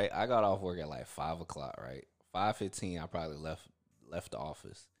now, right? I got off work at like 5 o'clock, right? 5:15, I probably left the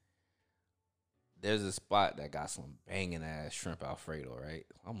office. There's a spot that got some banging ass shrimp Alfredo, right?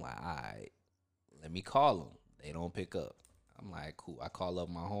 I'm like, all right, let me call them. They don't pick up. I'm like, cool. I call up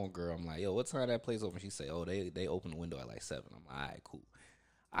my homegirl. I'm like, yo, what time that place open? She say, oh, they open the window at like 7. I'm like, all right, cool.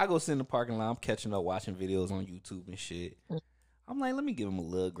 I go sit in the parking lot. I'm catching up, watching videos on YouTube and shit. I'm like, let me give them a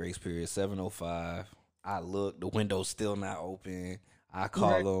little grace period. 7:05. I look, the window's still not open. I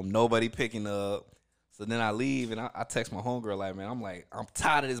call them, nobody picking up. So then I leave and I text my homegirl like, man, I'm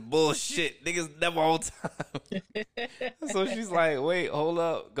tired of this bullshit. Niggas never on time. So she's like, wait, hold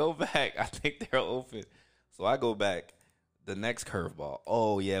up, go back. I think they're open. So I go back. The next curveball.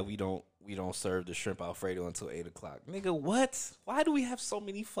 Oh yeah, we don't serve the shrimp Alfredo until 8 o'clock. Nigga, what? Why do we have so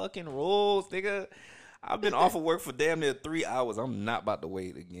many fucking rules, nigga? I've been off of work for damn near 3 hours. I'm not about to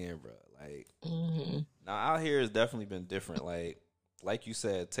wait again, bro. Like, now out here has definitely been different. Like you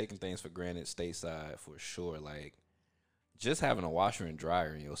said, taking things for granted stateside for sure. Like, just having a washer and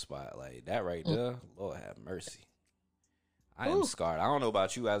dryer in your spot, like that right there, Lord have mercy. I am scarred. I don't know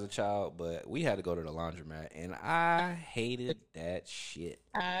about you as a child, but we had to go to the laundromat, and I hated that shit.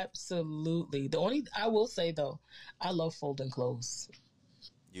 Absolutely. I will say though, I love folding clothes.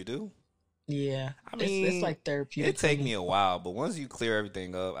 You do? Yeah. I mean, it's like therapeutic. It take me a while, but once you clear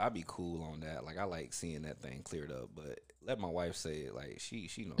everything up, I'll be cool on that. Like, I like seeing that thing cleared up, but let my wife say it. Like, she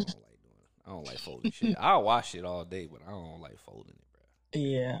know I don't like doing it. I don't like folding shit. I'll wash it all day, but I don't like folding it, bro.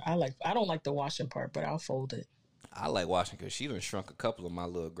 Yeah, I don't like the washing part, but I'll fold it. I like washing because she done shrunk a couple of my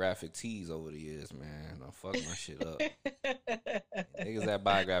little graphic tees over the years, man. Done fuck my shit up. Niggas that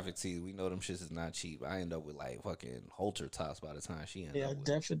buy graphic tees, we know them shits is not cheap. I end up with like fucking halter tops by the time she ends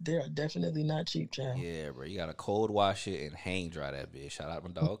up with. They're definitely not cheap, child. Yeah, bro. You gotta cold wash it and hang dry that bitch. Shout out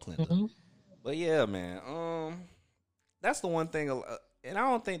my dog Clinton. But yeah, man. That's the one thing, and I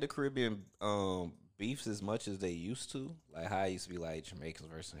don't think the Caribbean beefs as much as they used to. Like how it used to be like Jamaicans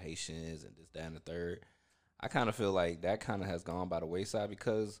versus Haitians and this, that, and the third. I kind of feel like that kind of has gone by the wayside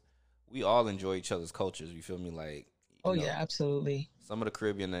because we all enjoy each other's cultures. You feel me? Like, you know, yeah, absolutely. Some of the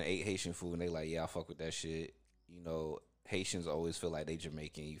Caribbean that ate Haitian food and they like, yeah, I fuck with that shit. You know, Haitians always feel like they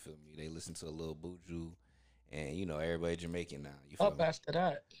Jamaican. You feel me? They listen to a little Buju, and you know everybody Jamaican now. You feel me? After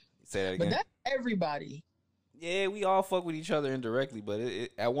that. Say that again. But that's everybody. Yeah, we all fuck with each other indirectly, but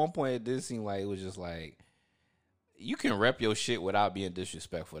at one point it did seem like it was just like you can rep your shit without being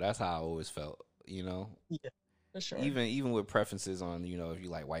disrespectful. That's how I always felt. You know, yeah, for sure. Even with preferences on, you know, if you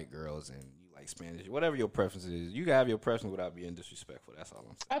like white girls and you like Spanish, whatever your preference is, you can have your preference without being disrespectful. That's all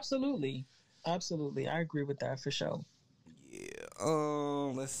I'm saying. Absolutely, I agree with that for sure. Yeah.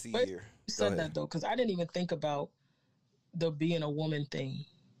 Let's see but here. You said that though, because I didn't even think about the being a woman thing,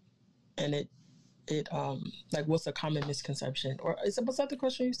 and it like what's a common misconception, or was that the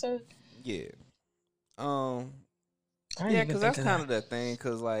question you said? Yeah. Yeah, because that's kind of the thing.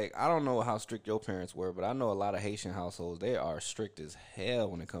 Because like, I don't know how strict your parents were, but I know a lot of Haitian households, they are strict as hell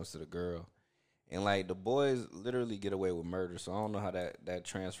when it comes to the girl, and like the boys literally get away with murder. So I don't know how that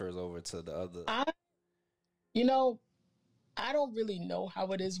transfers over to the other. I don't really know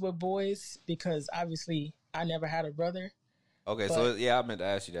how it is with boys because obviously I never had a brother. Okay, so yeah, I meant to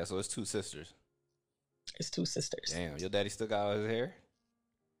ask you that. So it's two sisters. It's two sisters. Damn, your daddy still got all his hair?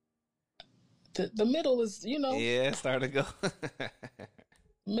 The middle is, Yeah, it's starting to go.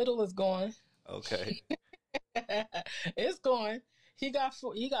 Middle is gone. Okay. It's gone.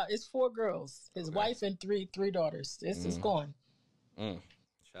 It's 4 girls. His wife and three daughters. This is gone. Shout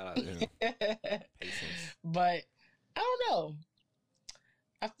out to him. Patience. But I don't know.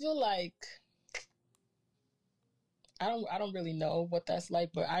 I feel like I don't really know what that's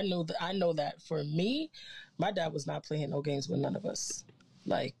like, but I know that for me, my dad was not playing no games with none of us.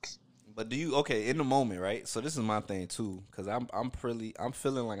 Like, But do you okay in the moment, right? So this is my thing too, because I'm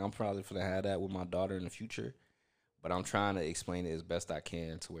feeling like I'm probably gonna have that with my daughter in the future, but I'm trying to explain it as best I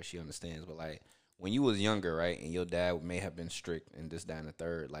can to where she understands. But like when you was younger, right, and your dad may have been strict and this, that, and the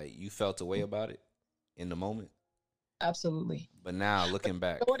third, like you felt a way about it in the moment. absolutely. But now looking You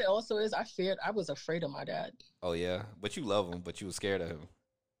back, know what it also is? I was afraid of my dad. oh yeah, but you love him, but you was scared of him.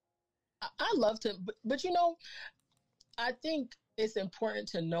 I loved him, but I think it's important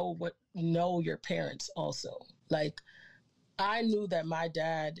to know your parents also. Like, I knew that my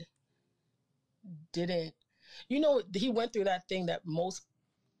dad didn't, he went through that thing that most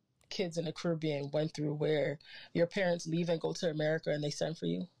kids in the Caribbean went through where your parents leave and go to America and they send for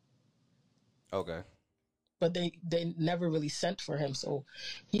you. Okay. But they never really sent for him. So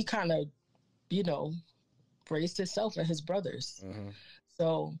he kind of, you know, raised himself and his brothers. Mm-hmm.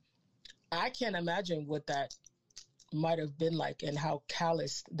 So I can't imagine what that might have been like and how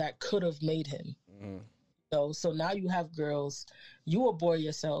callous that could have made him. Mm-hmm. So now you have girls, you a boy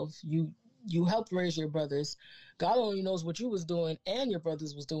yourself, you helped raise your brothers. God only knows what you was doing and your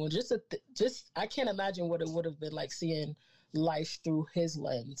brothers was doing. Just I can't imagine what it would have been like seeing life through his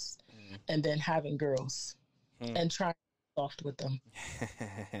lens, and then having girls and trying to be soft with them.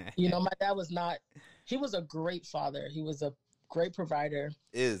 My dad was not. He was a great father. He was a great provider.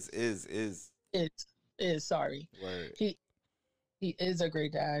 Is Sorry. Word. He is a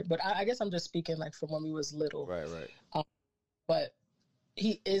great dad, but I guess I'm just speaking like from when we was little. Right. But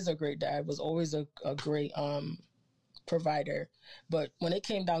he is a great dad. Was always a great provider. But when it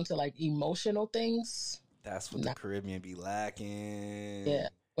came down to like emotional things, that's what the Caribbean be lacking. Yeah,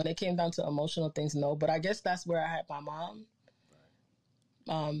 when it came down to emotional things, no. But I guess that's where I had my mom,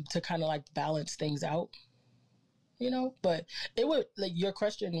 to kind of like balance things out. But it would like your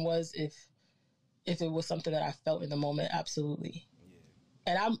question was if it was something that I felt in the moment, absolutely.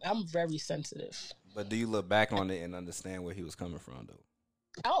 Yeah. And I'm very sensitive. But do you look back on it and understand where he was coming from, though?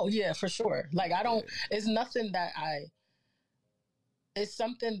 Oh yeah, for sure. Like I don't. Yeah. It's nothing that It's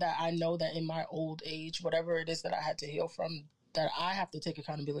something that I know that in my old age, whatever it is that I had to heal from, that I have to take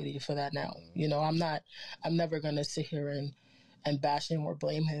accountability for that now. I'm never gonna sit here and bash him or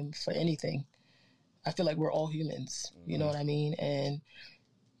blame him for anything. I feel like we're all humans. You know what I mean? And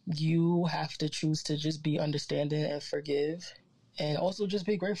you have to choose to just be understanding and forgive, and also just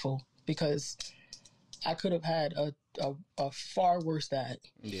be grateful, because I could have had a far worse dad.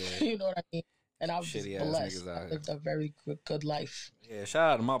 Yeah. You know what I mean? And I was just blessed. I lived a very good life. Yeah,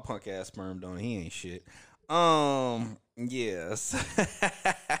 shout out to my punk ass sperm donor. He ain't shit. Yes.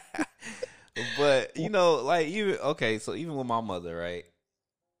 But so even with my mother, right?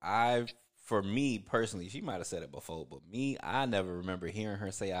 For me personally, she might have said it before, but me, I never remember hearing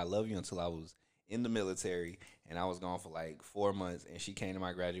her say "I love you" until I was in the military and I was gone for like 4 months, and she came to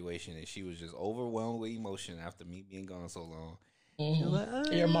my graduation and she was just overwhelmed with emotion after me being gone so long. Mm-hmm.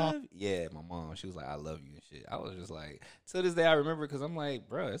 Like, your mom? Yeah, my mom. She was like, "I love you" and shit. I was just like, to this day, I remember, because I'm like,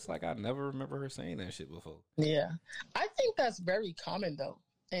 bro, it's like I never remember her saying that shit before. Yeah, I think that's very common though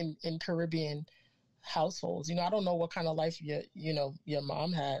in Caribbean households. I don't know what kind of life your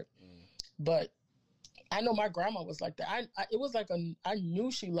mom had, but I know my grandma was like that. It was like I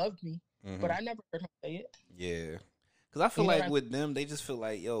knew she loved me, but I never heard her say it. Yeah. Because I feel like with them, they just feel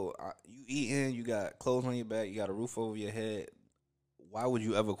like, yo, you eating, you got clothes on your back, you got a roof over your head. Why would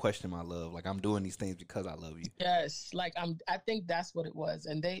you ever question my love? Like, I'm doing these things because I love you. Yes, like I think that's what it was.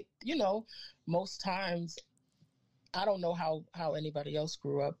 And they, most times, I don't know how anybody else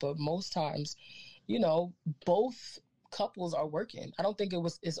grew up, but most times, both couples are working. I don't think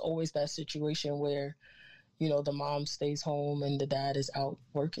it's always that situation where, the mom stays home and the dad is out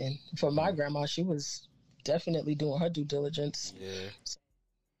working. For my grandma, she was definitely doing her due diligence. Yeah.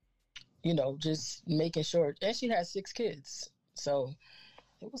 So, just making sure. And she had 6 kids. So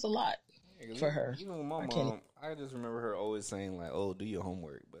it was a lot for her. Even with my mom, I just remember her always saying like, "Oh, do your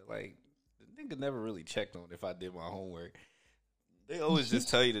homework." But like, the nigga never really checked on if I did my homework. They always just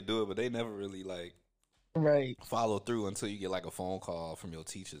tell you to do it, but they never really like follow through until you get like a phone call from your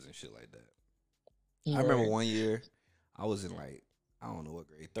teachers and shit like that. Right. I remember one year I was in like, I don't know what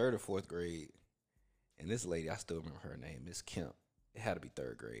grade, 3rd or 4th grade, and this lady, I still remember her name, Miss Kemp. It had to be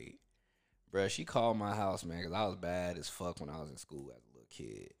 3rd grade. Bruh, she called my house, man, because I was bad as fuck when I was in school as a little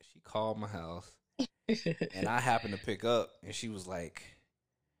kid. She called my house, and I happened to pick up, and she was like,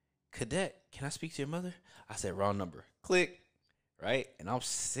 "Cadet, can I speak to your mother?" I said, "Wrong number." Click, right? And I'm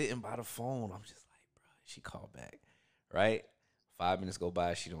sitting by the phone. I'm just like, bruh, she called back, right? 5 minutes go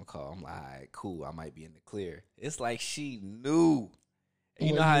by, she don't call. I'm like, all right, cool. I might be in the clear. It's like she knew. And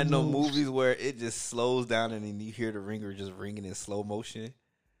you know how in those movies where it just slows down and then you hear the ringer just ringing in slow motion?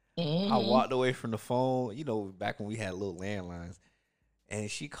 I walked away from the phone, you know, back when we had little landlines. And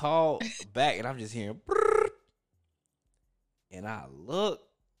she called back and I'm just hearing, brrr. And I look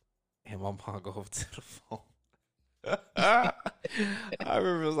and my mom go over to the phone. I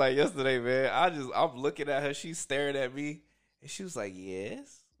remember it was like yesterday, man. I'm looking at her. She's staring at me. And she was like,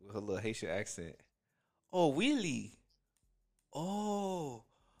 yes, with her little Haitian accent. Oh, really? Oh,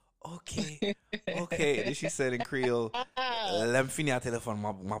 okay. Okay. And then she said in Creole, let me finish the telephone,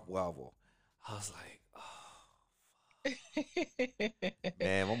 my bravo. I was like, oh,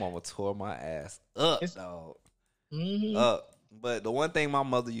 man, my mama tore my ass up, dog. Up. But the one thing my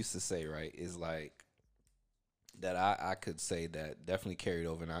mother used to say, right, is like, that I could say that definitely carried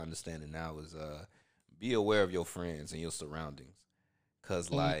over, and I understand it now, is be aware of your friends and your surroundings. Because,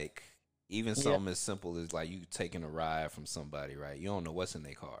 like, even something as simple as, like, you taking a ride from somebody, right? You don't know what's in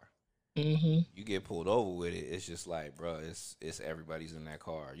their car. You get pulled over with it, it's just like, bro, it's everybody's in that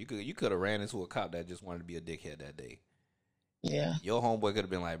car. You could have ran into a cop that just wanted to be a dickhead that day. Yeah. Your homeboy could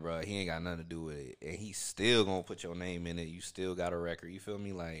have been like, bro, he ain't got nothing to do with it. And he's still going to put your name in it. You still got a record. You feel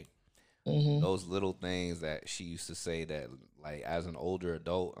me? Like, those little things that she used to say that, like, as an older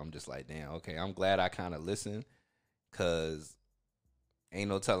adult, I'm just like, damn, okay, I'm glad I kind of listened, because ain't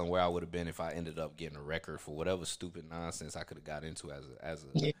no telling where I would have been if I ended up getting a record for whatever stupid nonsense I could have got into as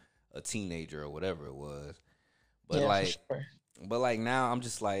a teenager or whatever it was. But but like now I'm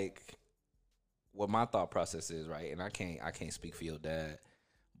just like, what my thought process is, right? And I can't speak for your dad,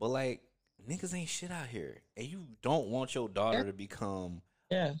 but like, niggas ain't shit out here, and you don't want your daughter to become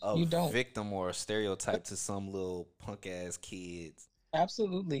a victim or a stereotype to some little punk ass kids.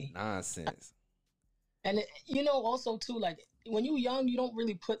 Absolutely. Nonsense. And also too, like, when you're young, you don't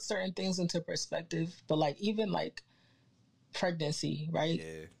really put certain things into perspective. But like, even like pregnancy, right?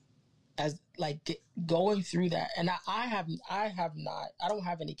 Yeah. As like going through that, and I don't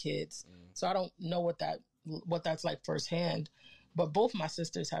have any kids, so I don't know what that's like firsthand. But both my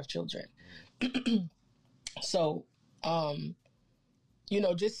sisters have children, so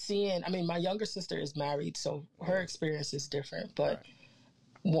just seeing. I mean, my younger sister is married, so her experience is different. But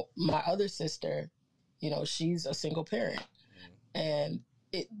my other sister, she's a single parent, and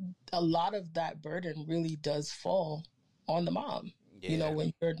a lot of that burden really does fall on the mom. Yeah.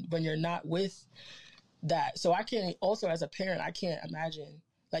 When you're not with that. So I can't, also as a parent, I can't imagine,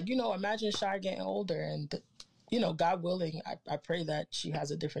 like, imagine Shy getting older, and God willing, I pray that she has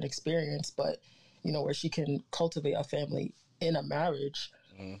a different experience, but where she can cultivate a family in a marriage,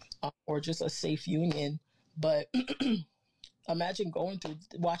 or just a safe union. But imagine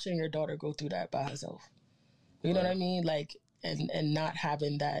watching your daughter go through that by herself. You know what I mean? Like, and not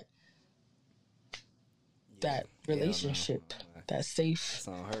having that relationship, that safe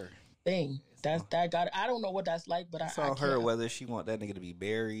thing. I don't know what that's like, but it's on her whether she want that nigga to be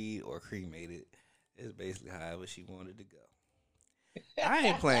buried or cremated. It's basically however she wanted to go. I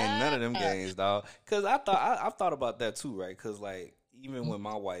ain't playing none of them games, dog. Cause I've thought about that too, right? Cause like, even with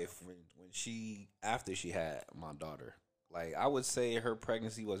my wife, when after she had my daughter, like, I would say her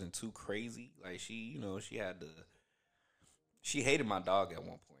pregnancy wasn't too crazy. Like, she hated my dog at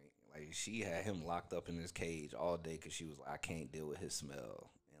one point. Like, she had him locked up in his cage all day because she was like, I can't deal with his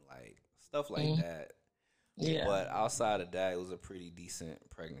smell and like stuff like that. Yeah. But outside of that, it was a pretty decent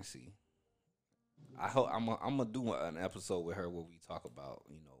pregnancy. I hope I'm gonna do an episode with her where we talk about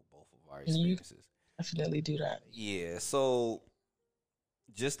both of our experiences. You definitely do that. Yeah. So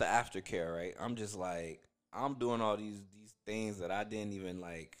just the aftercare, right? I'm just like, I'm doing all these things that I didn't even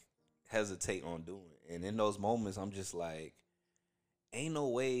like hesitate on doing, and in those moments, I'm just like, ain't no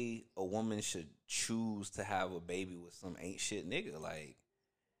way a woman should choose to have a baby with some ain't shit nigga. Like,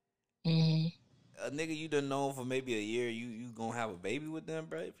 a nigga you done known for maybe a year, you gonna have a baby with them,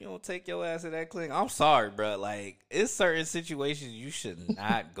 bro? If you don't take your ass to that clinic, I'm sorry, bro. Like, it's certain situations you should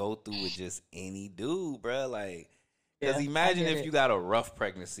not go through with just any dude, bro. Like, because imagine if you got a rough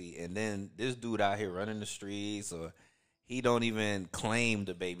pregnancy and then this dude out here running the streets, or he don't even claim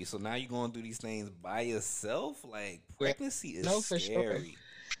the baby. So now you're going through these things by yourself. Like, pregnancy is scary.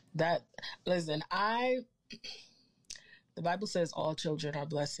 Sure. Listen, the Bible says all children are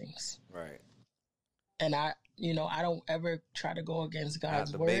blessings. Right. And I don't ever try to go against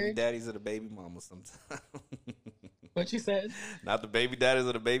God's word. Not the baby daddies or the baby mamas sometimes. What you said? Not the baby daddies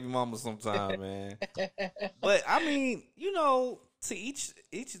or the baby mamas sometimes, man. But I mean, to each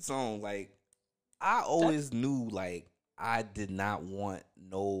its own. Like, I always knew, like, I did not want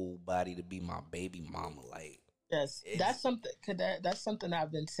nobody to be my baby mama. Like, Yes, It's that's something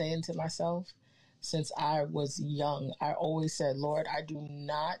I've been saying to myself since I was young. I always said, Lord, I do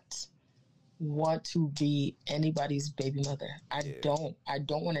not want to be anybody's baby mother. yeah, I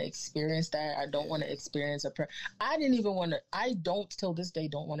don't want to experience that. I don't want yeah. to experience I didn't even want to. I don't till this day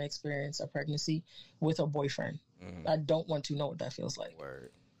don't want to experience a pregnancy with a boyfriend. Mm-hmm. I don't want to know what that feels like.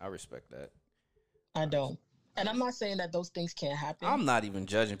 Word. I respect that. I I, res- don't. I And I'm res- not saying that those things can't happen. I'm not even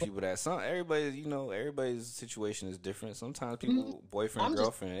judging people that everybody's situation is different. Sometimes Mhm. people, boyfriend, I'm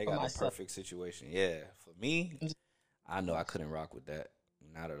just girlfriend, they for got the myself. perfect situation. Yeah, for me, I know I couldn't rock with that,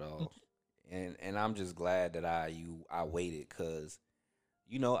 not at all. And I'm just glad that I waited because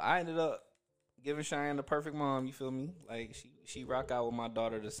I ended up giving Cheyenne the perfect mom. You feel me? Like she rock out with my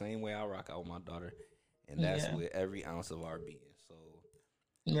daughter the same way I rock out with my daughter, and that's Yeah, with every ounce of our being. So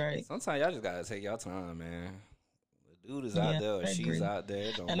right. sometimes y'all just gotta take y'all time, man. The dude is out Yeah, there or I she's agree. out there.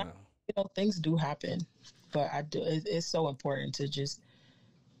 It don't And matter. things do happen, but I do. It's so important to just,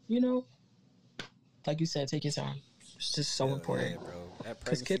 you know, like you said, take your time. It's just so Hell yeah, important bro. That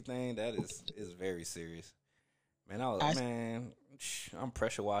because pregnancy kids. thing, that is very serious. Man, I I'm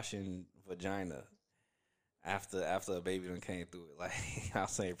pressure washing vagina after a baby done came through it. Like I'll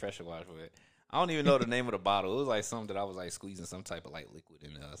say pressure wash for it. I don't even know the name of the bottle. It was like something that I was like squeezing some type of like liquid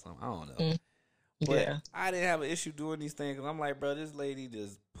in there or something. I don't know. mm, But yeah, I didn't have an issue doing these things. I'm like, bro, this lady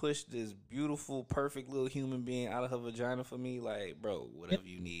just pushed this beautiful, perfect little human being out of her vagina for me. Like, bro, whatever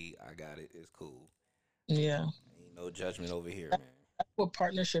you need, I got it. It's cool. yeah. Ain't no judgment over here, That's man. what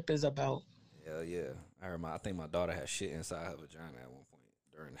partnership is about. Hell yeah. I think my daughter had shit inside her vagina at one point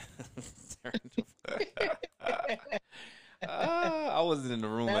during I wasn't in the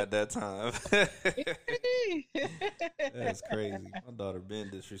room at that time. That's crazy. My daughter been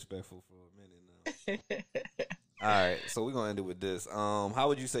disrespectful for a minute now. All right, so we're gonna end it with this. How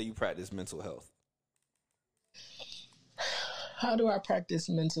would you say you practice mental health? How do I practice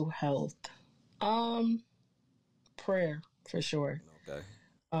mental health? Um, Prayer for sure. Okay.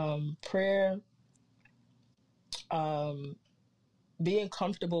 Prayer. Um, Being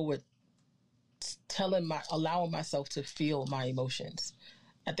comfortable with allowing myself to feel my emotions.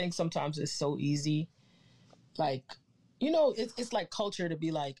 I think sometimes it's so easy, like, it's like culture to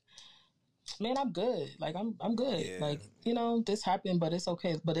be like, man, I'm good. Like I'm good. Yeah. Like, this happened, but it's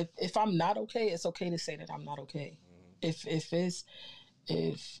okay. But if I'm not okay, it's okay to say that I'm not okay. Mm-hmm.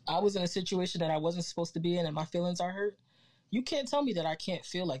 If I was in a situation that I wasn't supposed to be in and my feelings are hurt, you can't tell me that I can't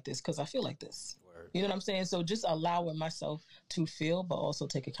feel like this because I feel like this. Word. You know what I'm saying? So just allowing myself to feel, but also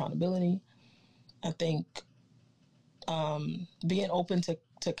take accountability. I think being open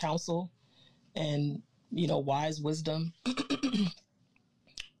to counsel and wise wisdom.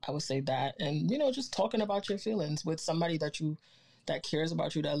 I would say that, and just talking about your feelings with somebody that cares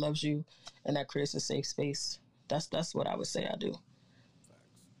about you, that loves you, and that creates a safe space. That's what I would say I do.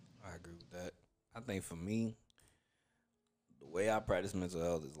 Facts. I agree with that. I think for me, the way I practice mental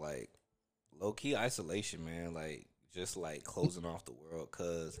health is like low key isolation, man. Like just like closing off the world.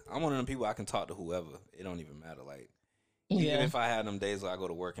 Cause I'm one of them people I can talk to whoever. It don't even matter. Like even Yeah, if I had them days where I go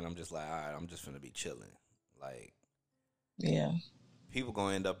to work and I'm just like, all right, I'm just gonna be chilling. Like yeah, people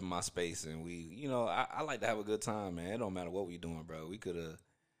gonna end up in my space, and I like to have a good time, man. It don't matter what we doing, bro. We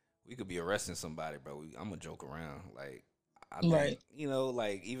could be arresting somebody, bro. I'm gonna joke around. Like I right. think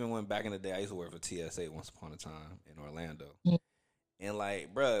like even when back in the day I used to work for TSA once upon a time in Orlando. And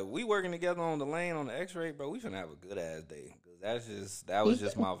like, bro, we working together on the lane on the X-ray, bro. We finna have a good ass day because that was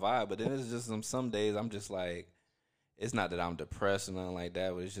just my vibe. But then it's just some days I'm just like, it's not that I'm depressed or nothing like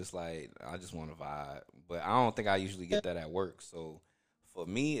that, but it's just like I just want to vibe. But I don't think I usually get that at work. So for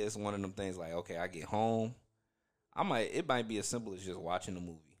me, it's one of them things like, okay, I get home, it might be as simple as just watching a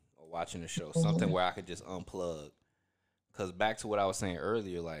movie or watching a show, something Mhm. where I could just unplug. Because back to what I was saying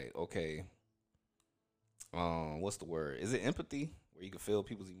earlier, like, okay, what's the word? Is it empathy? Where you can feel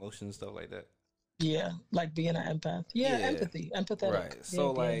people's emotions and stuff like that? Yeah, like being an empath. Yeah, Yeah, empathy, empathetic. right. Yeah,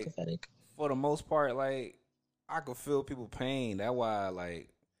 So being like empathetic. for the most part, like I could feel people pain. That's why like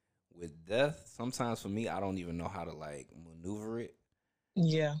with death, sometimes for me I don't even know how to like maneuver it.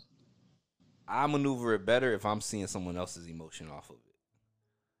 Yeah, I maneuver it better if I'm seeing someone else's emotion off of it.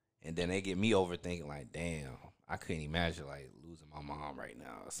 And then they get me overthinking like, damn, I couldn't imagine like losing my mom right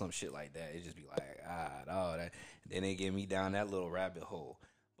now or some shit like that. It just be like, no, that. Then they get me down that little rabbit hole.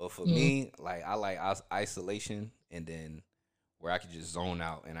 But for mm, me, like I like isolation, and then where I could just zone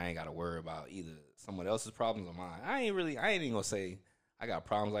out and I ain't got to worry about either someone else's problems or mine. I ain't even gonna say I got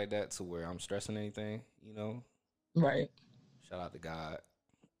problems like that to where I'm stressing anything. right. Shout out to God.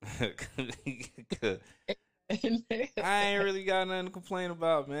 I ain't really got nothing to complain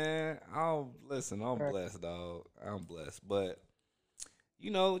about, man. I'm blessed, dog. I'm blessed, but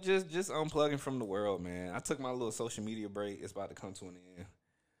just unplugging from the world, man. I took my little social media break. It's about to come to an end,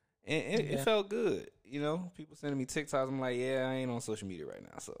 and it felt good. People sending me TikToks. I'm like, yeah, I ain't on social media right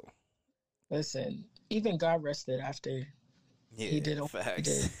now. So, listen, even God rested after he did what he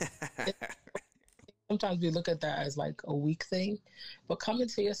did. Sometimes we look at that as like a weak thing, but coming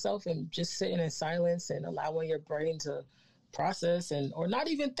to yourself and just sitting in silence and allowing your brain to process or not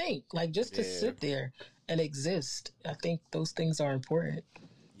even think, like just to sit there and exist. I think those things are important.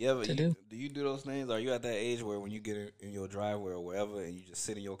 Yeah, but do you do those things? Are you at that age where when you get in your driveway or wherever and you just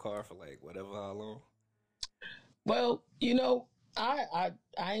sit in your car for like how long? Well, I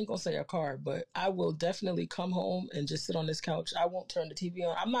ain't gonna say a car, but I will definitely come home and just sit on this couch. I won't turn the TV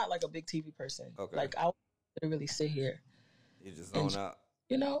on. I'm not like a big TV person. Okay. Like I'll literally sit here. You just zone out.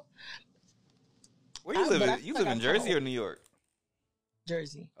 Where you live? You live in Jersey or New York?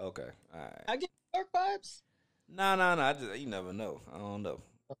 Jersey. Okay, all right. I get New York vibes. No. You never know. I don't know.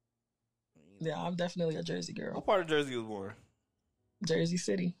 Yeah, I'm definitely a Jersey girl. What part of Jersey was born? Jersey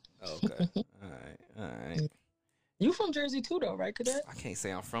City. Oh, okay. All right. You from Jersey too, though, right, Cadet? I can't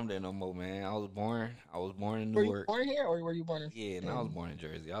say I'm from there no more, man. I was born in Newark. Were you born here, or were you born in? Yeah, I was born in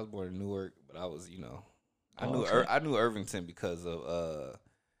Jersey. I was born in Newark, but I was, I knew Irvington because of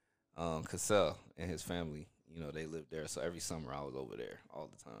Cassell and his family. They lived there, so every summer I was over there all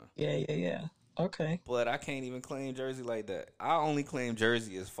the time. Yeah. Okay. But I can't even claim Jersey like that. I only claim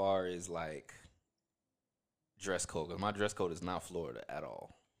Jersey as far as like dress code, because my dress code is not Florida at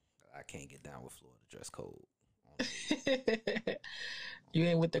all. I can't get down with Florida dress code. You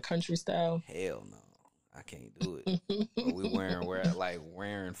ain't with the country style? Hell no, I can't do it. But we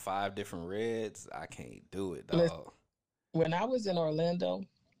wearing 5 different reds. I can't do it, dog. Listen, when I was in Orlando,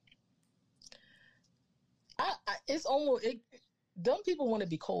 it's almost Them people want to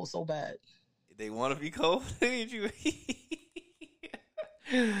be cold so bad. They want to be cold. Did you?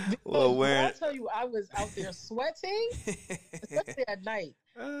 Well, I tell you, I was out there sweating, especially at night,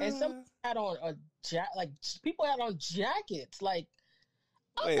 and some had on people had on jackets. Like,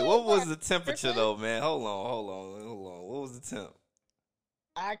 wait, what was the temperature though, man? Hold on. What was the temp?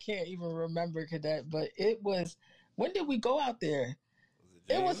 I can't even remember, Cadet, but it was. When did we go out there?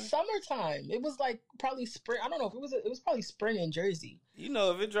 It was summertime. It was like probably spring. I don't know if it was probably spring in Jersey.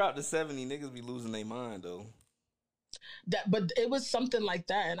 If it dropped to 70, niggas be losing their mind though. But it was something like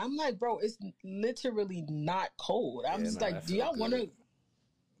that, and I'm like, bro, it's literally not cold. I'm just like, do y'all want to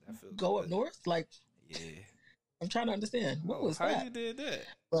go up north? Like, yeah, I'm trying to understand what was how that. You did that?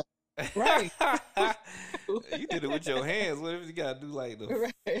 But, right, you did it with your hands. What if you gotta do like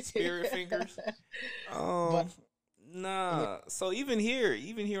the spirit fingers? Nah. So even here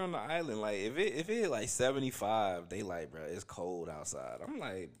on the island, like if it hit like 75, they like, bro, it's cold outside. I'm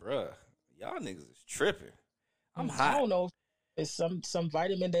like, bro, y'all niggas is tripping. I'm hot. I don't know if it's some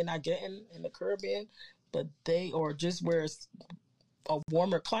vitamin they're not getting in the Caribbean, but or just where it's a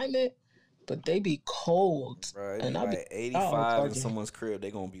warmer climate, but they be cold. Bro, and I'll be 85 in someone's crib, they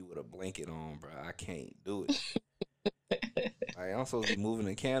gonna be with a blanket on, bro. I can't do it. I'm supposed to be moving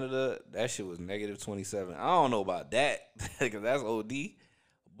to Canada. That shit was -27. I don't know about that because that's OD.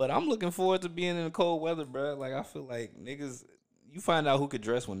 But I'm looking forward to being in the cold weather, bro. Like I feel like niggas, you find out who could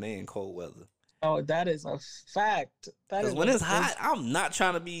dress when they in cold weather. Oh, that is a fact. Because when it's hot, I'm not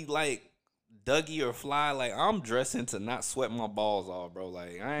trying to be like Dougie or Fly. Like I'm dressing to not sweat my balls off, bro.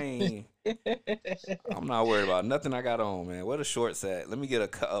 Like I'm not worried about nothing I got on, man. Where the shorts at? Let me get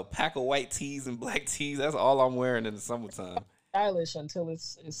a pack of white tees and black tees. That's all I'm wearing in the summertime. Stylish until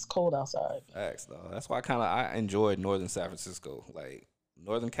it's cold outside. Facts, though. That's why I enjoyed northern San Francisco. Like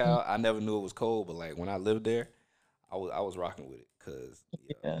Northern Cal, I never knew it was cold, but like when I lived there, I was rocking with it because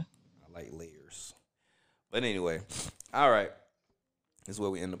I like layers. But anyway, all right. This is where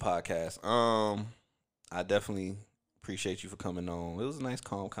we end the podcast. I definitely appreciate you for coming on. It was a nice,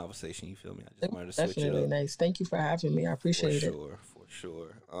 calm conversation. You feel me? I just wanted to switch it up. Definitely nice. Thank you for having me. I appreciate it. For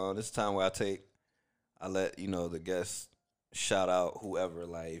sure. This time where I let the guests shout out whoever,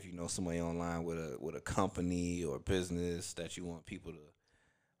 like if you know somebody online with a company or business that you want people to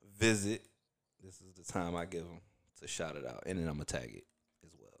visit. This is the time I give them to shout it out, and then I'm gonna tag it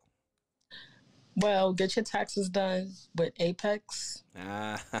as well. Well, get your taxes done with Apex.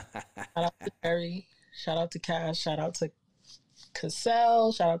 Shout out to Barry. Shout out to Cash. Shout out to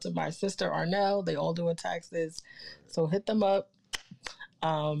Cassell. Shout out to my sister Arnell. They all doing taxes, so hit them up.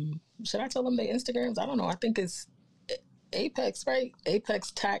 Should I tell them their Instagrams? I don't know. I think it's Apex, right?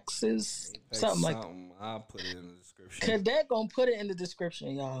 Apex Taxes, something like that. I'll put it in the description. Cadet gonna put it in the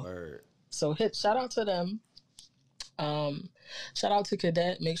description, y'all. Word. So shout out to them. Shout out to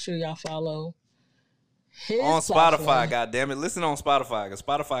Cadet. Make sure y'all follow his On platform. Spotify, goddammit. Listen on Spotify, because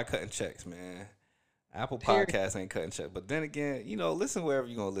Spotify cutting checks, man. Apple Period. Podcasts ain't cutting checks. But then again, listen wherever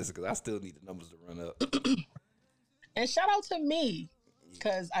you're going to listen, because I still need the numbers to run up. And shout out to me,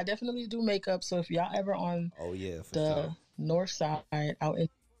 because I definitely do makeup. So if y'all ever on the north side out in,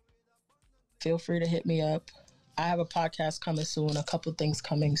 feel free to hit me up. I have a podcast coming soon, a couple things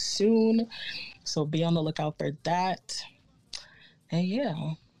coming soon. So be on the lookout for that. And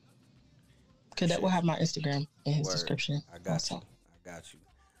yeah, Cadet will have my Instagram in his description. I got you.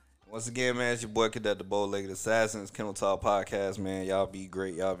 Once again, man, it's your boy Cadet, the Bow-Legged Assassins, Kennel Talk Podcast, man. Y'all be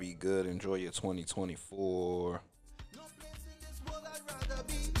great. Y'all be good. Enjoy your 2024.